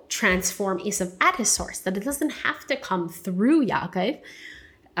will transform Esav at his source, that it doesn't have to come through Yaakov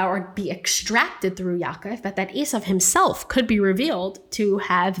or be extracted through Yaakov, but that Esav himself could be revealed to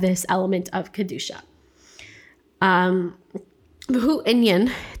have this element of Kedusha. V'hu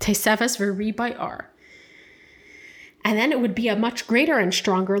inyan tesevas v'ribai ar. And then it would be a much greater and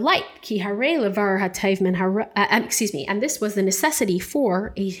stronger light. Ki harei levar hatayv min and this was the necessity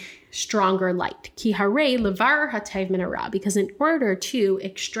for a stronger light. Ki harei levar hatayv min hara, because in order to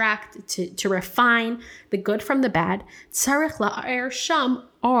extract, to refine the good from the bad, tzarich la'er sham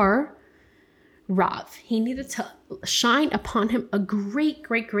ar rav. He needed to shine upon him a great,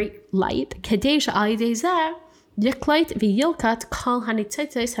 great, great light. Kedei she'al yedei zeh Yiklait v'yilkat kol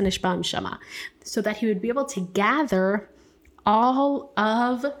hanitzitzis hanishbam shama, so that he would be able to gather all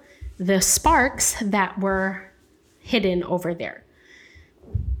of the sparks that were hidden over there.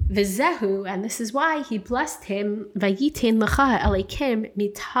 V'zehu, and this is why he blessed him, vayitin lecha elikim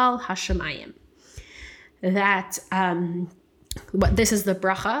mital hashemayim. That this is the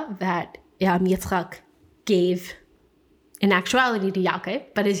bracha that Yitzchak gave in actuality to Yaakov,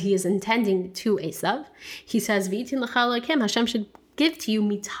 but as he is intending to Esav, he says, "V'itin lecha Elokim," Hashem should give to you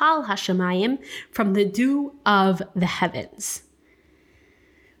mital hashemayim, from the dew of the heavens.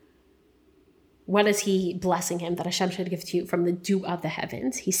 What is he blessing him that Hashem should give to you from the dew of the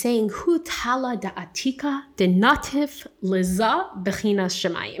heavens? He's saying, "Hu tala da'atika denatif leza bechinas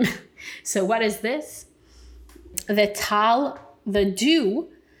shemayim." So what is this? The dew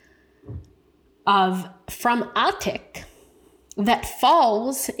from Atik, that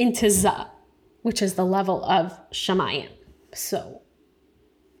falls into Zah, which is the level of Shemayim. So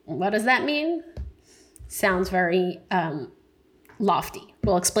what does that mean? Sounds very lofty.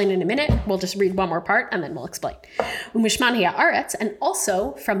 We'll explain in a minute. We'll just read one more part and then we'll explain. Umishman ha'aretz, and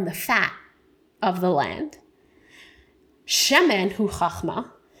also from the fat of the land. Shemen hu chachma.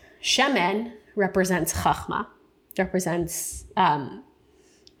 Shemen represents chachma, represents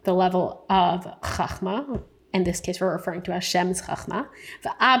the level of chachma. In this case, we're referring to Hashem's chachma.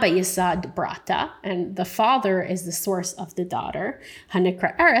 V'aba yisad brata, and the father is the source of the daughter.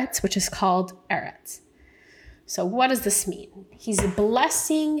 Hanikra eretz, which is called eretz. So what does this mean? He's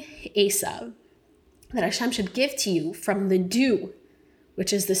blessing Esav that Hashem should give to you from the dew,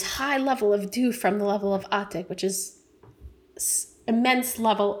 which is this high level of dew from the level of Atik, which is immense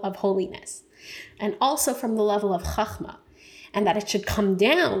level of holiness, and also from the level of chachma, and that it should come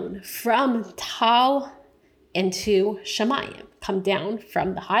down from Tal into Shemayim, come down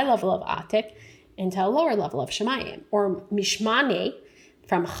from the high level of Atik into a lower level of Shemayim, or Mishmane,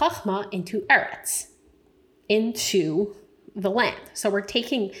 from Chachma into Eretz, into the land. So we're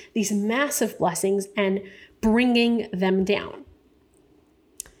taking these massive blessings and bringing them down.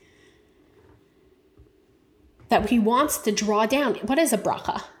 That he wants to draw down. What is a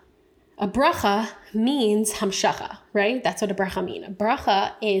bracha? A bracha means hamshacha, right? That's what a bracha means. A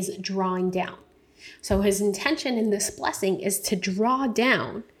bracha is drawing down. So his intention in this blessing is to draw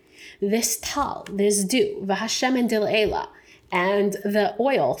down this tal, this dew, v'Hashem and dil'ela, and the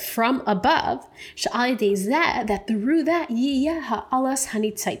oil from above, that through that yiyeh ha'alas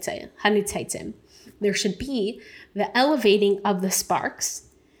hanitzaitim. There should be the elevating of the sparks,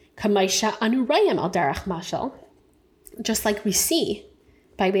 kamaisha anurayim al darach mashal, just like we see,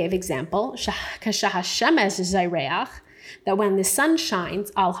 by way of example, kashahashemes zayreach, that when the sun shines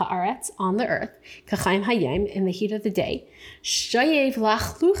al haaretz, on the earth, kachayim hayim, in the heat of the day, shayev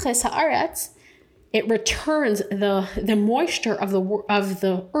lach luches haaretz, it returns the moisture of the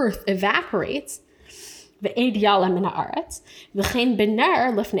earth evaporates, ve'ed yala min haaretz, v'chein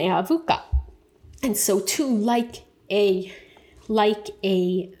benar lifnei avuka, and so too, like a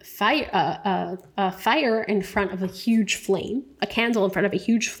fire in front of a huge flame, a candle in front of a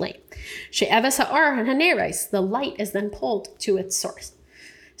huge flame. The light is then pulled to its source.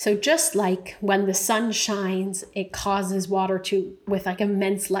 So just like when the sun shines, it causes water to, with like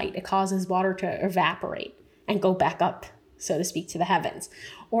immense light, it causes water to evaporate and go back up, so to speak, to the heavens.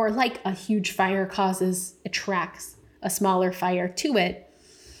 Or like a huge fire attracts a smaller fire to it.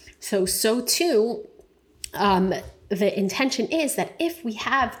 So too, the intention is that if we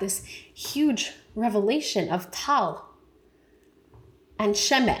have this huge revelation of Tal and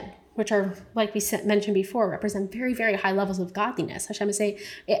Shemen, which are, like we mentioned before, represent very, very high levels of godliness. Hashem is saying,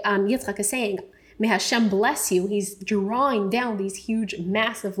 Yitzchak is saying, may Hashem bless you. He's drawing down these huge,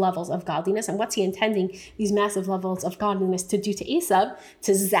 massive levels of godliness. And what's he intending these massive levels of godliness to do to Esav?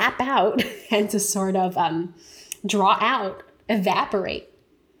 To zap out and to sort of draw out, evaporate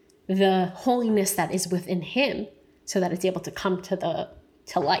the holiness that is within him, so that it's able to come to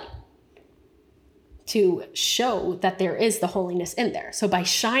light, to show that there is the holiness in there. So by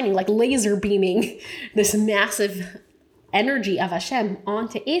shining, like laser beaming this massive energy of Hashem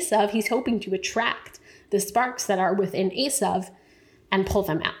onto Esav, he's hoping to attract the sparks that are within Esav and pull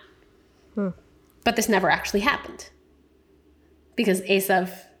them out. But this never actually happened, because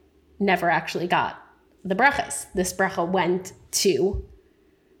Esav never actually got the brachas. This bracha went to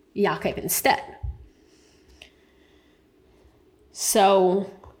Yaakov instead.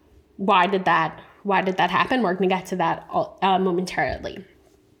 So why did that happen? We're going to get to that momentarily.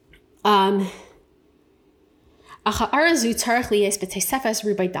 It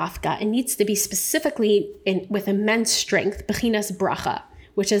needs to be specifically with immense strength, bechinas bracha,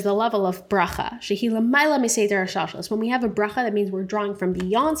 which is the level of bracha. When we have a bracha, that means we're drawing from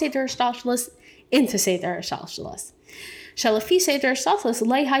beyond Seder Shtalshalos into Seder Shtalshalos. Shalafi Seder Shtalshalos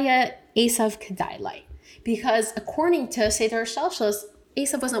leihaya Esav kedailai. Because according to Seder Shtalshalos,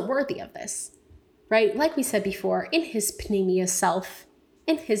 Esav wasn't worthy of this, right? Like we said before, in his pneumiya self,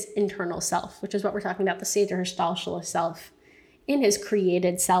 in his internal self, which is what we're talking about, the Seder Shtalshalos self, in his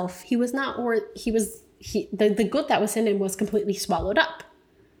created self, he was not worth. The good that was in him was completely swallowed up,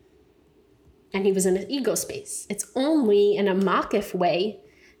 and he was in his ego space. It's only in a makif way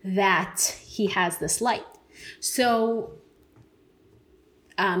that he has this light. So,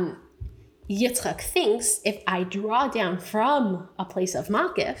 Yitzchak thinks, if I draw down from a place of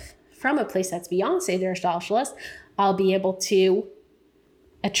makif, from a place that's beyond Seder Shtalshalos, I'll be able to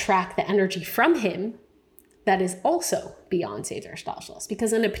attract the energy from him that is also beyond Seder Shtalshalos.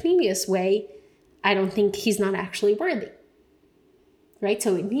 Because in a pneumius way, I don't think he's not actually worthy, right?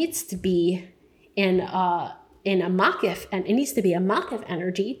 So it needs to be in a makif, and it needs to be a makif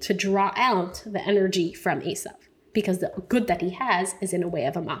energy to draw out the energy from Esav. Because the good that he has is in a way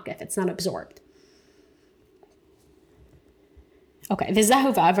of a makif. It's not absorbed. Okay.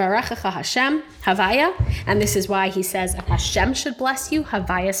 V'zahu v'avarechecha Hashem havaya. And this is why he says Hashem should bless you,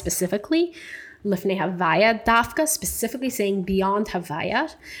 havaya specifically. lifnei havaya dafka, specifically saying beyond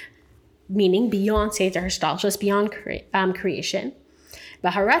havaya, meaning beyond seder hashtalshus, beyond creation.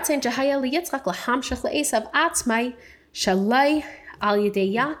 V'haratzen jehaya liyitzchak lahamshach le'esav atzmai shalai al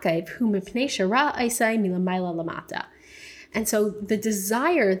yedei Yaakov hu mipnei shara isai milamayla lamata. And so the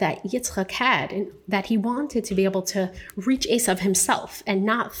desire that Yitzchak had and that he wanted to be able to reach Esav himself and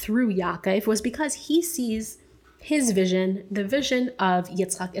not through Yaakov was because he sees his vision, the vision of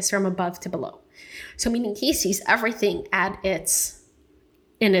Yitzchak is from above to below. So meaning he sees everything in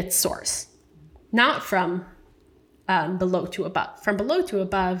its source, not from below to above. From below to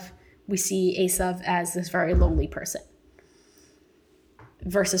above, we see Esav as this very lonely person.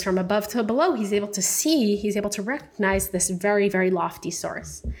 Versus from above to below, he's able to recognize this very, very lofty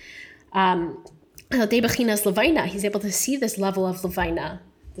source. He's able to see this level of Levina,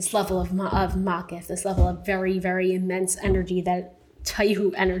 this level of Makif, this level of very, very immense energy, that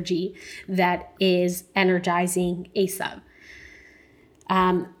Taihu energy that is energizing Esav.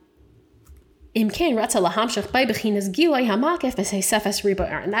 And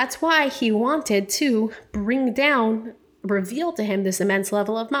that's why he wanted to reveal to him this immense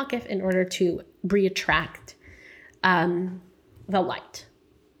level of makif in order to re-attract the light.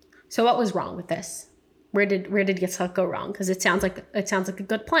 So what was wrong with this? Where did Yitzchak go wrong? Because it sounds like a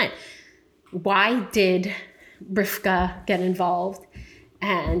good plan. Why did Rivka get involved?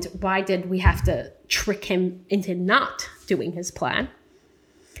 And why did we have to trick him into not doing his plan?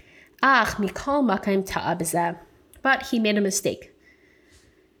 But he made a mistake.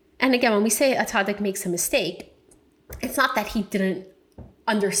 And again, when we say a tzaddik makes a mistake, it's not that he didn't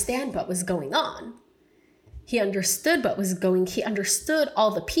understand what was going on. He understood he understood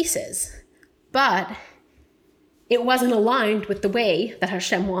all the pieces, but it wasn't aligned with the way that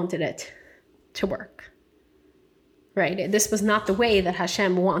Hashem wanted it to work. Right? This was not the way that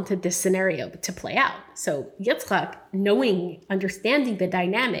Hashem wanted this scenario to play out. So Yitzchak, understanding the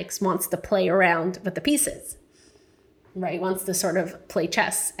dynamics, wants to play around with the pieces. Right? Wants to sort of play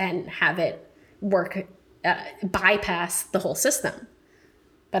chess and have it work, bypass the whole system.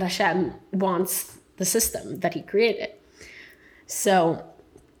 But Hashem wants the system that he created. So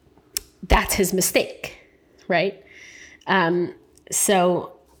that's his mistake, right?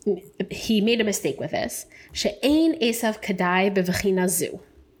 So he made a mistake with this. She'ein Esav kadai bevechina zu.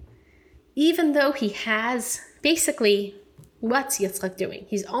 Even though he has, basically, what's Yitzchak doing?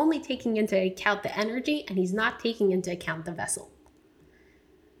 He's only taking into account the energy and he's not taking into account the vessel.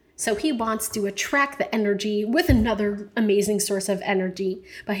 So he wants to attract the energy with another amazing source of energy,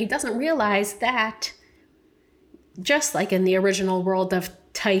 but he doesn't realize that just like in the original world of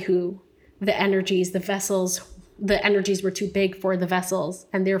Taihu, the energies were too big for the vessels,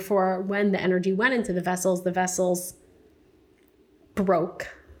 and therefore when the energy went into the vessels broke,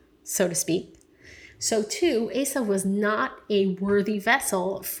 so to speak. So too, Esav was not a worthy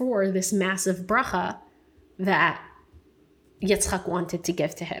vessel for this massive bracha that Yitzchak wanted to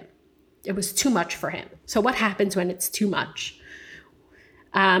give to him. It was too much for him. So what happens when it's too much?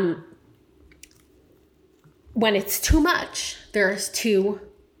 When it's too much, there's two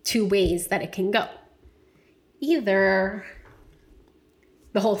ways that it can go. Either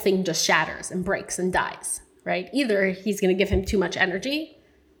the whole thing just shatters and breaks and dies, right? Either he's going to give him too much energy,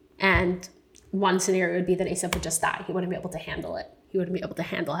 and one scenario would be that Esav would just die. He wouldn't be able to handle it. He wouldn't be able to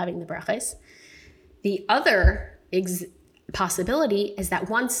handle having the brachas. The other possibility is that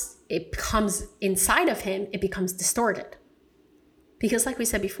once it comes inside of him, it becomes distorted. Because like we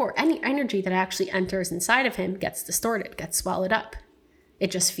said before, any energy that actually enters inside of him gets distorted, gets swallowed up.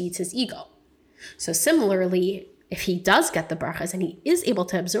 It just feeds his ego. So similarly, if he does get the brachas and he is able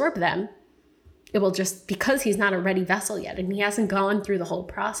to absorb them, it will just, because he's not a ready vessel yet and he hasn't gone through the whole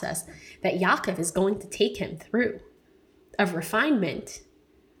process that Yaakov is going to take him through of refinement,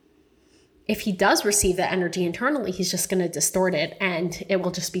 if he does receive that energy internally, he's just going to distort it and it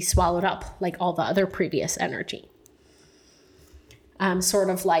will just be swallowed up like all the other previous energy. Sort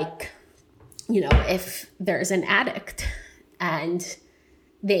of like, if there's an addict and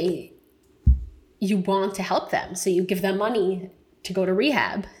you want to help them, so you give them money to go to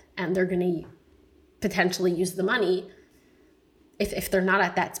rehab and they're going to potentially use the money. If they're not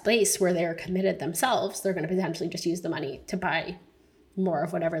at that space where they're committed themselves, they're going to potentially just use the money to buy more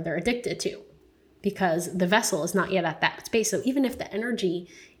of whatever they're addicted to, because the vessel is not yet at that space. So even if the energy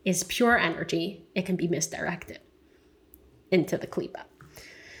is pure energy, it can be misdirected into the klipa.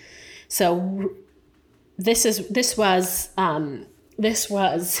 So this was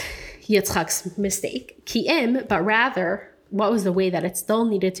Yitzchak's mistake. Ki'im, but rather, what was the way that it still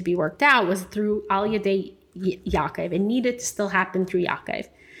needed to be worked out was through Al Yadei Yaakov. It needed to still happen through Yaakov.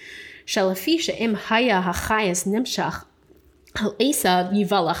 Shalafi she'im haya hachayas nimshach al Esav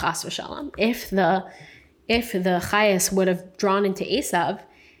yivalach as v'shalom. If the chayas would have drawn into Esav,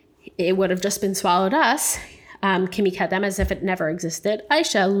 it would have just been swallowed us, kimikadem, as if it never existed.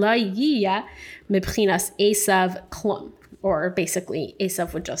 Aisha la yiya mibchinas Esav klum. Or basically,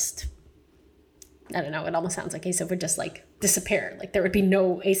 Esav would just, I don't know, it almost sounds like Esav would just like disappear. Like there would be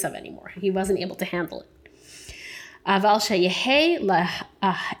no Esav anymore. He wasn't able to handle it. Aval sheyehei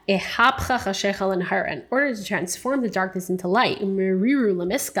ehapcha chashechal anhar, in order to transform the darkness into light, umeriru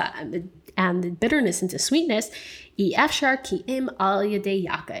lemiska, and the bitterness into sweetness, efshar ki im al yadei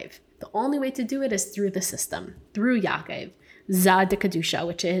Yaakov. The only way to do it is through the system, through Yaakov. Za de Kedusha,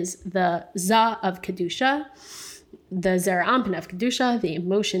 which is the Za of Kedusha, the Zer Ampin of Kedusha, the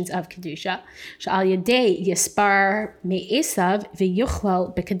emotions of Kedusha. Sha'al yadei yispar me'esav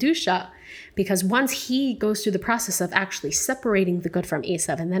v'yuchlal bekedusha. Because once he goes through the process of actually separating the good from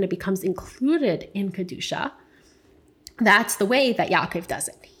Esav, and then it becomes included in Kedusha, that's the way that Yaakov does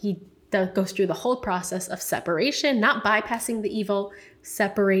it. He goes through the whole process of separation, not bypassing the evil,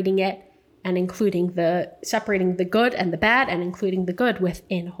 separating it, and separating the good and the bad, and including the good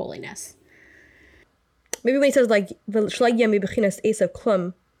within holiness. Maybe when he says like the shlagya mibechinas Esav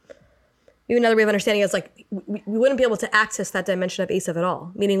klum, maybe another way of understanding it is like we wouldn't be able to access that dimension of Esav at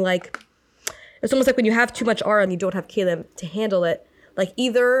all. Meaning like it's almost like when you have too much aura and you don't have kelim to handle it. Like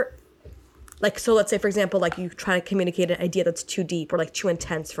either like, so let's say for example, like you try to communicate an idea that's too deep or like too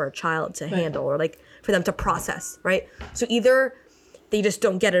intense for a child to handle, or like for them to process, right? So either they just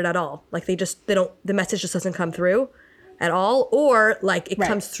don't get it at all, like the message just doesn't come through at all, or like it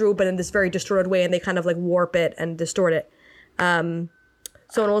comes through but in this very distorted way and they kind of like warp it and distort it. So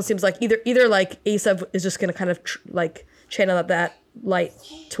it almost seems like either like Esav is just going to kind of like channel that light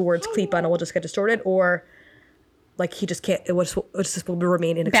towards Klippa and it will just get distorted, or like he just can't, it will just will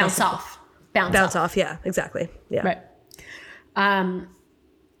remain inaccessible. Bounce off. Yeah, exactly. Yeah. Right.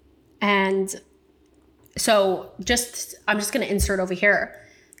 And so I'm just going to insert over here.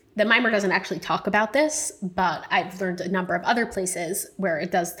 The Mimer doesn't actually talk about this, but I've learned a number of other places where it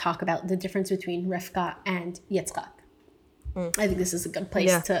does talk about the difference between Rivka and Yitzchak. I think this is a good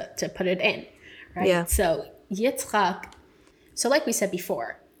place to put it in, right? Yeah. So Yitzchak, so like we said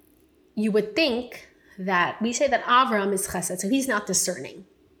before, you would think that we say that Avram is chesed, so he's not discerning,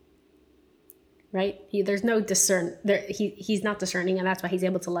 right? He's not discerning, and that's why he's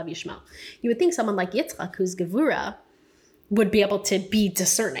able to love Yishmael. You would think someone like Yitzchak, who's Gevura, would be able to be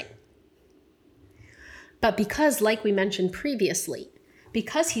discerning. But because, like we mentioned previously,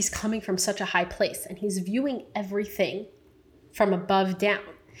 because he's coming from such a high place and he's viewing everything from above down,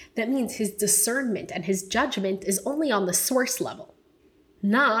 that means his discernment and his judgment is only on the source level,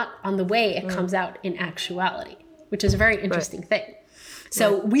 not on the way it comes out in actuality, which is a very interesting thing.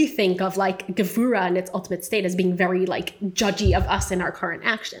 So we think of like Gevura in its ultimate state as being very like judgy of us in our current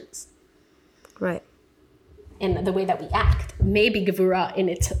actions. Right. In the way that we act. Maybe Gevura in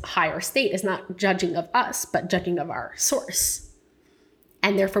its higher state is not judging of us, but judging of our source.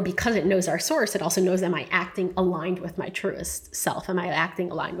 And therefore, because it knows our source, it also knows, am I acting aligned with my truest self? Am I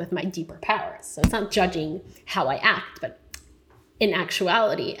acting aligned with my deeper powers? So it's not judging how I act, but in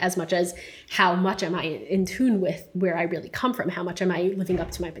actuality, as much as how much am I in tune with where I really come from? How much am I living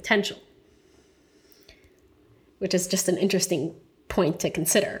up to my potential? Which is just an interesting point to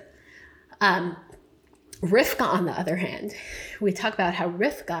consider. Rivka, on the other hand, we talk about how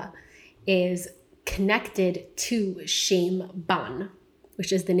Rivka is connected to Shem Ban,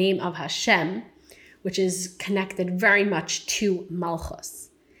 which is the name of Hashem, which is connected very much to Malchus.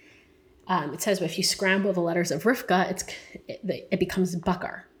 It says if you scramble the letters of Rivka, it becomes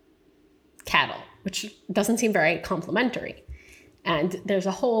bakar, cattle, which doesn't seem very complimentary. And there's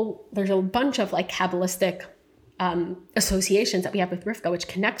a bunch of like Kabbalistic associations that we have with Rivka, which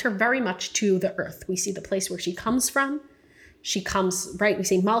connect her very much to the earth. We see the place where she comes from. We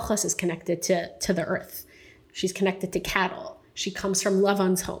say Malchus is connected to the earth. She's connected to cattle. She comes from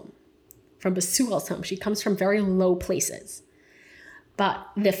Lavan's home, from Basual's home. She comes from very low places. But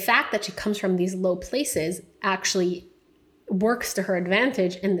the fact that she comes from these low places actually works to her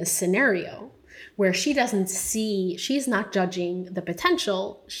advantage in this scenario, where she's not judging the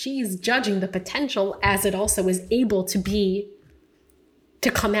potential, she's judging the potential as it also is able to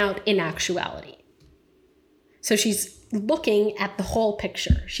come out in actuality. So she's looking at the whole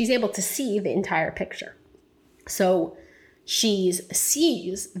picture. She's able to see the entire picture. So she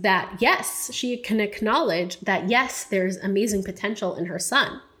sees that, yes, she can acknowledge that, yes, there's amazing potential in her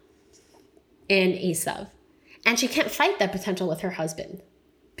son, in Esav. And she can't fight that potential with her husband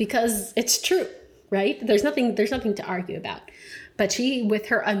because it's true, right? There's nothing to argue about. But she, with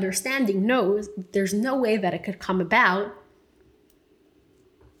her understanding, knows there's no way that it could come about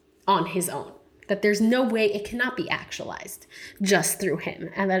on his own. That there's no way it cannot be actualized just through him.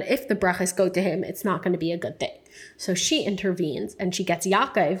 And that if the brachas go to him, it's not going to be a good thing. So she intervenes and she gets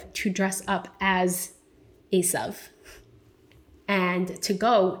Yaakov to dress up as Esav and to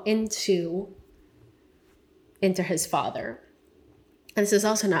go into his father. And this is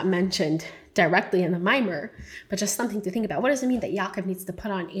also not mentioned directly in the mimer, but just something to think about. What does it mean that Yaakov needs to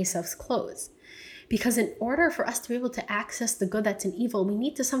put on Esav's clothes? Because in order for us to be able to access the good that's in evil, we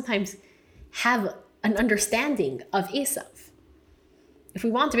need to sometimes have an understanding of Esav. If we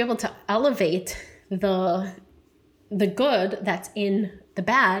want to be able to elevate the good that's in the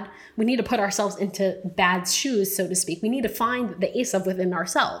bad, we need to put ourselves into bad's shoes, so to speak. We need to find the Esav within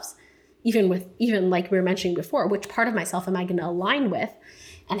ourselves. Even like we were mentioning before, which part of myself am I going to align with?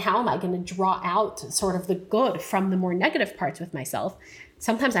 And how am I going to draw out sort of the good from the more negative parts with myself?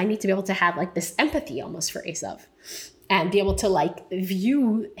 Sometimes I need to be able to have like this empathy almost for Esav and be able to like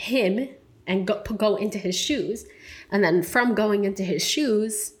view him and go into his shoes. And then from going into his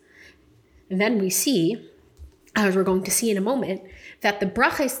shoes, then we see, as we're going to see in a moment, that the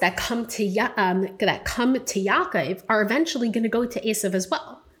brachas that come to Yaakov are eventually going to go to Esav as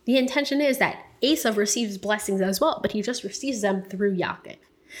well. The intention is that Esav receives blessings as well, but he just receives them through Yaakov.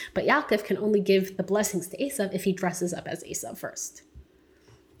 But Yaakov can only give the blessings to Esav if he dresses up as Esav first.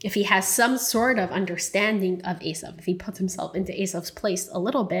 If he has some sort of understanding of Esav, if he puts himself into Esav's place a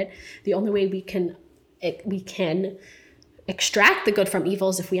little bit, the only way we can extract the good from evil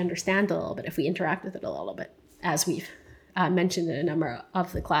is if we understand a little bit, if we interact with it a little bit, as we've mentioned in a number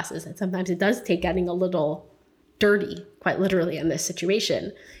of the classes. And sometimes it does take getting a little dirty, quite literally, in this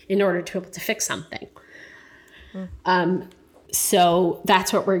situation in order to be able to fix something. So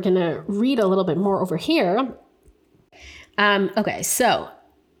that's what we're going to read a little bit more over here. Okay, so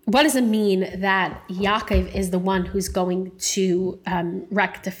what does it mean that Yaakov is the one who's going to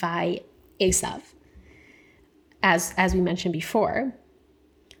rectify Esav, as we mentioned before?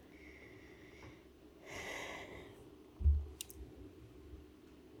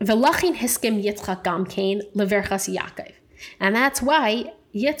 V'lachin hiskim Yitzchak gam kein leverchas Yaakov. And that's why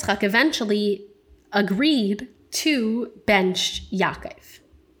Yitzchak eventually agreed to bench Yaakov.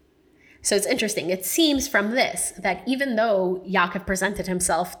 So it's interesting. It seems from this that even though Yaakov presented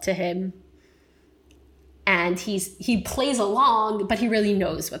himself to him and he plays along, but he really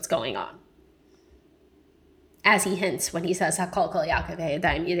knows what's going on. As he hints when he says, Hakol kol Yaakov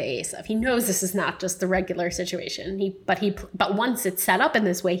ha'yadayim yidei Esav. He knows this is not just the regular situation. But once it's set up in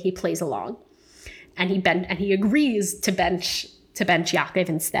this way, he plays along. And he agrees to bench Yaakov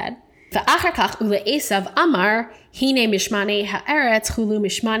instead.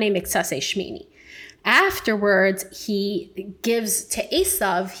 Afterwards, he gives to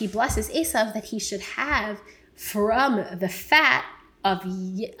Esav, he blesses Esav that he should have from the fat of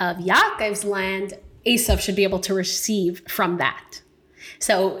Yaakov's land, Esav should be able to receive from that.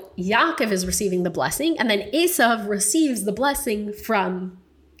 So Yaakov is receiving the blessing, and then Esav receives the blessing from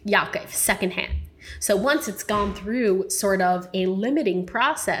Yaakov, secondhand. So once it's gone through sort of a limiting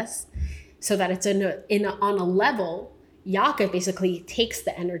process, so that it's on a level, Yaakov basically takes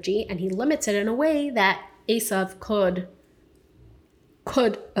the energy and he limits it in a way that Esav could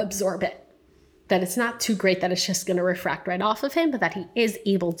absorb it. That it's not too great that it's just going to refract right off of him, but that he is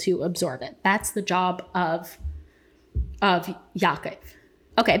able to absorb it. That's the job of Yaakov.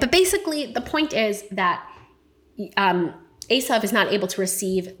 Okay, but basically the point is that Esav is not able to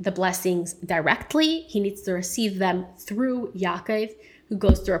receive the blessings directly. He needs to receive them through Yaakov, who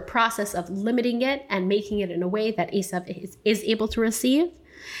goes through a process of limiting it and making it in a way that Esav is able to receive.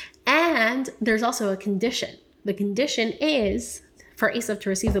 And there's also a condition. The condition is, for Esav to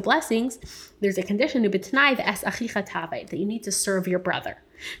receive the blessings, there's a condition that you need to serve your brother.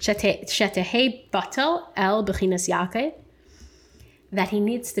 That he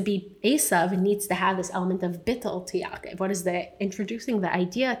needs to be, Esav needs to have this element of bittul to Yaakov. What is introducing the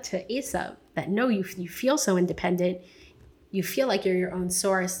idea to Esav that no, you feel so independent, you feel like you're your own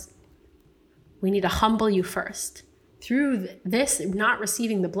source. We need to humble you first. Through this, not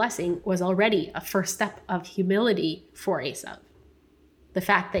receiving the blessing was already a first step of humility for Esav. The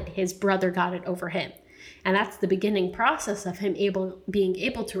fact that his brother got it over him. And that's the beginning process of him being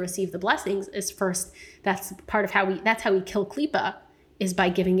able to receive the blessings is first, that's part of that's how we kill Klipa, is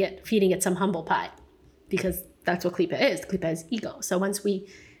by feeding it some humble pie. Because that's what Klipa is. Klipa is ego. So once we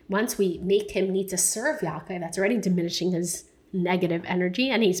make him need to serve Yaakov, that's already diminishing his negative energy,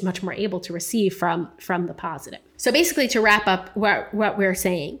 and he's much more able to receive from the positive. So basically, to wrap up what we're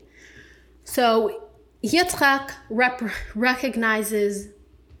saying, so Yitzchak recognizes,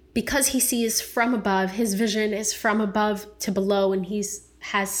 because he sees from above, his vision is from above to below, and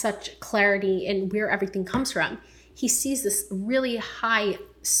has such clarity in where everything comes from. He sees this really high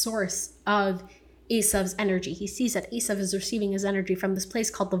source of Esav's energy. He sees that Esav is receiving his energy from this place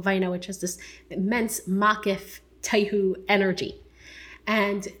called Levina, which is this immense Makif Taihu energy.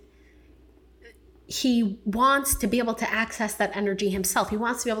 And he wants to be able to access that energy himself. He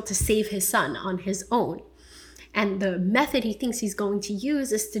wants to be able to save his son on his own. And the method he thinks he's going to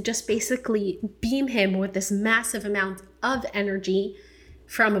use is to just basically beam him with this massive amount of energy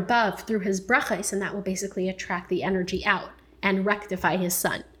from above through his brachos, and that will basically attract the energy out and rectify his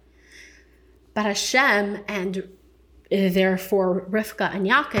son. But Hashem, and therefore Rivka and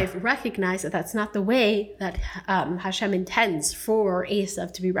Yaakov, recognize that that's not the way that Hashem intends for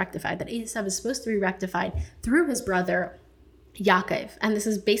Esav to be rectified, that Esav is supposed to be rectified through his brother Yaakov. And this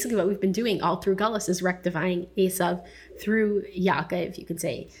is basically what we've been doing all through Galus, is rectifying Esav through Yaakov. You could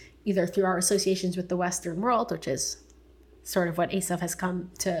say either through our associations with the Western world, which is sort of what Esav has come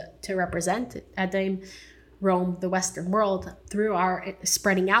to represent, Edom, Rome, the Western world, through our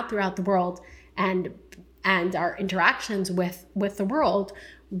spreading out throughout the world and our interactions with the world,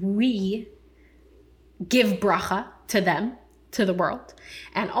 we give bracha to them, to the world,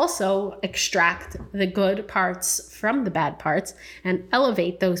 and also extract the good parts from the bad parts and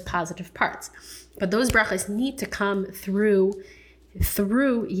elevate those positive parts. But those brachas need to come through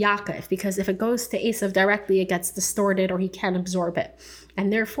Yaakov, because if it goes to Esav directly, it gets distorted or he can't absorb it.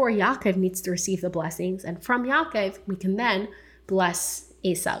 And therefore Yaakov needs to receive the blessings, and from Yaakov we can then bless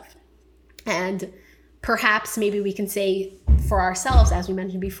Esav. And perhaps maybe we can say for ourselves, as we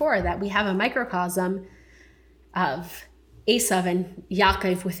mentioned before, that we have a microcosm of Esav and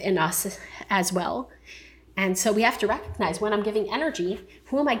Yaakov within us as well. And so we have to recognize, when I'm giving energy,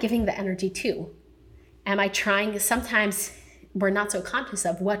 who am I giving the energy to? Am I trying? Sometimes we're not so conscious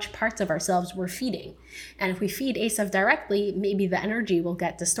of which parts of ourselves we're feeding. And if we feed Esav directly, maybe the energy will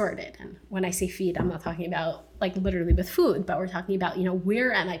get distorted. And when I say feed, I'm not talking about like literally with food, but we're talking about,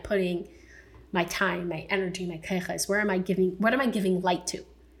 where am I putting my time, my energy, my keiches? What am I giving light to?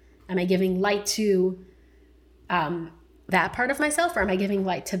 Am I giving light to that part of myself, or am I giving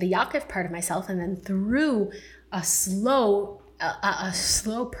light to the Yaakov part of myself? And then through a slow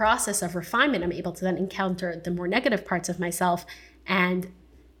process of refinement, I'm able to then encounter the more negative parts of myself and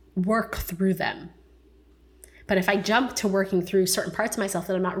work through them. But if I jump to working through certain parts of myself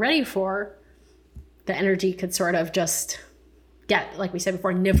that I'm not ready for, the energy could sort of just get, like we said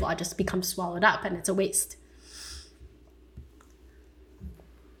before, nivla, just become swallowed up, and it's a waste.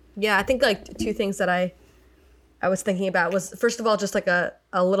 Yeah, I think like two things that I was thinking about was, first of all, just like a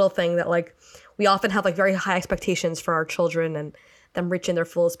little thing that like we often have like very high expectations for our children and them reaching their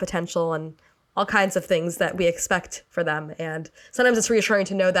fullest potential and all kinds of things that we expect for them. And sometimes it's reassuring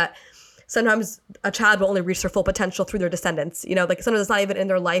to know that sometimes a child will only reach their full potential through their descendants. Like sometimes it's not even in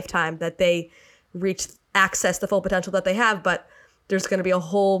their lifetime that they access the full potential that they have, but there's going to be a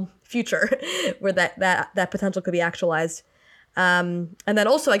whole future where that potential could be actualized. And then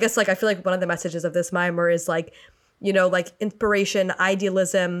also, I guess, like, I feel like one of the messages of this mimer is like, like inspiration,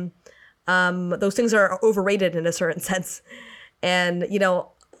 idealism, those things are overrated in a certain sense. And,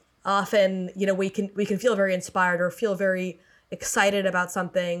 often, we can feel very inspired or feel very excited about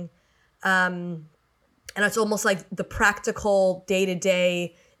something. And it's almost like the practical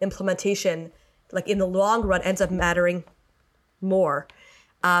day-to-day implementation, like in the long run, ends up mattering more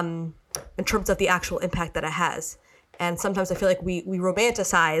in terms of the actual impact that it has. And sometimes I feel like we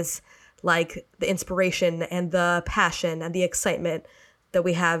romanticize like the inspiration and the passion and the excitement that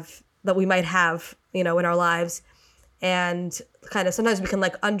we might have, in our lives. And kind of sometimes we can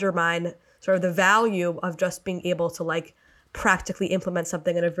like undermine sort of the value of just being able to like practically implement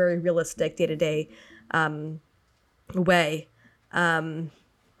something in a very realistic day-to-day way.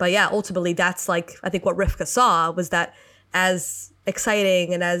 But yeah, ultimately that's like, I think what Rivka saw was that as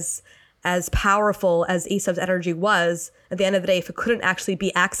exciting and as powerful as Esav's energy was, at the end of the day, if it couldn't actually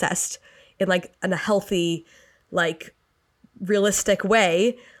be accessed in a healthy, like realistic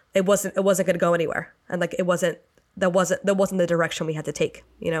way, it wasn't going to go anywhere. And like, that wasn't the direction we had to take,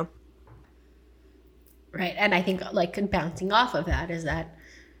 Right. And I think like bouncing off of that is that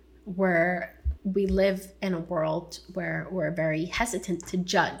we live in a world where we're very hesitant to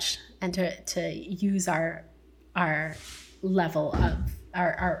judge and to use our level of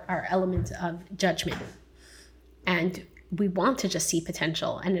our element of judgment. And we want to just see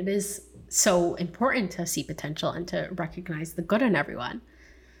potential. And it is so important to see potential and to recognize the good in everyone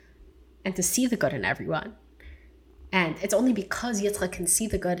and to see the good in everyone. And it's only because Yitzchak can see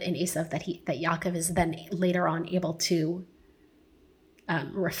the good in Esav that Yaakov is then later on able to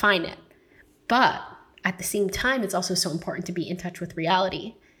refine it. But at the same time, it's also so important to be in touch with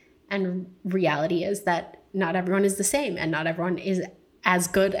reality. And reality is that not everyone is the same, and not everyone is as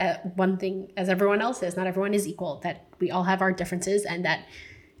good at one thing as everyone else is. Not everyone is equal, that we all have our differences, and that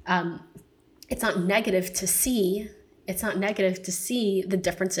it's not negative to see the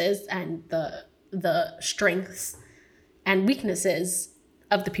differences and the strengths and weaknesses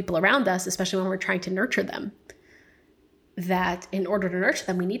of the people around us, especially when we're trying to nurture them. That in order to nurture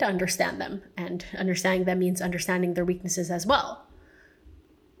them, we need to understand them, and understanding them means understanding their weaknesses as well.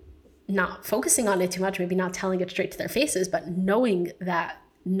 Not focusing on it too much, maybe not telling it straight to their faces, but knowing that,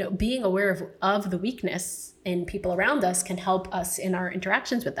 being aware of the weakness in people around us can help us in our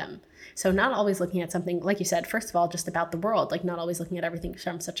interactions with them. So not always looking at something, like you said, first of all, just about the world, like not always looking at everything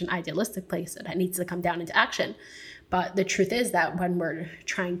from such an idealistic place that it needs to come down into action. But the truth is that when we're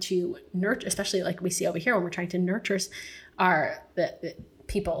trying to nurture, especially like we see over here, when we're trying to nurture the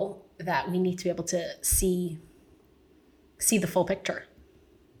people, that we need to be able to see the full picture.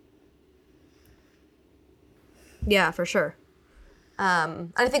 Yeah, for sure.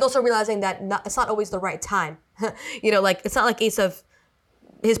 And I think also realizing that it's not always the right time. Like it's not like Esav,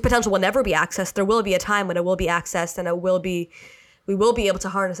 his potential will never be accessed. There will be a time when it will be accessed, and we will be able to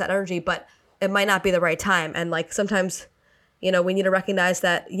harness that energy, but it might not be the right time. And like sometimes, we need to recognize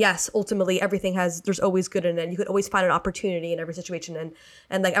that, yes, ultimately there's always good in it. You could always find an opportunity in every situation,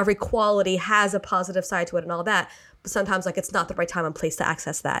 and like every quality has a positive side to it and all that. But sometimes like it's not the right time and place to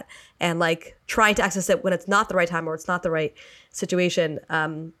access that. And like trying to access it when it's not the right time or it's not the right situation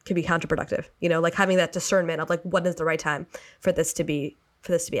can be counterproductive. Like having that discernment of like what is the right time for this to be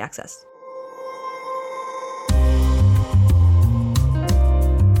accessed.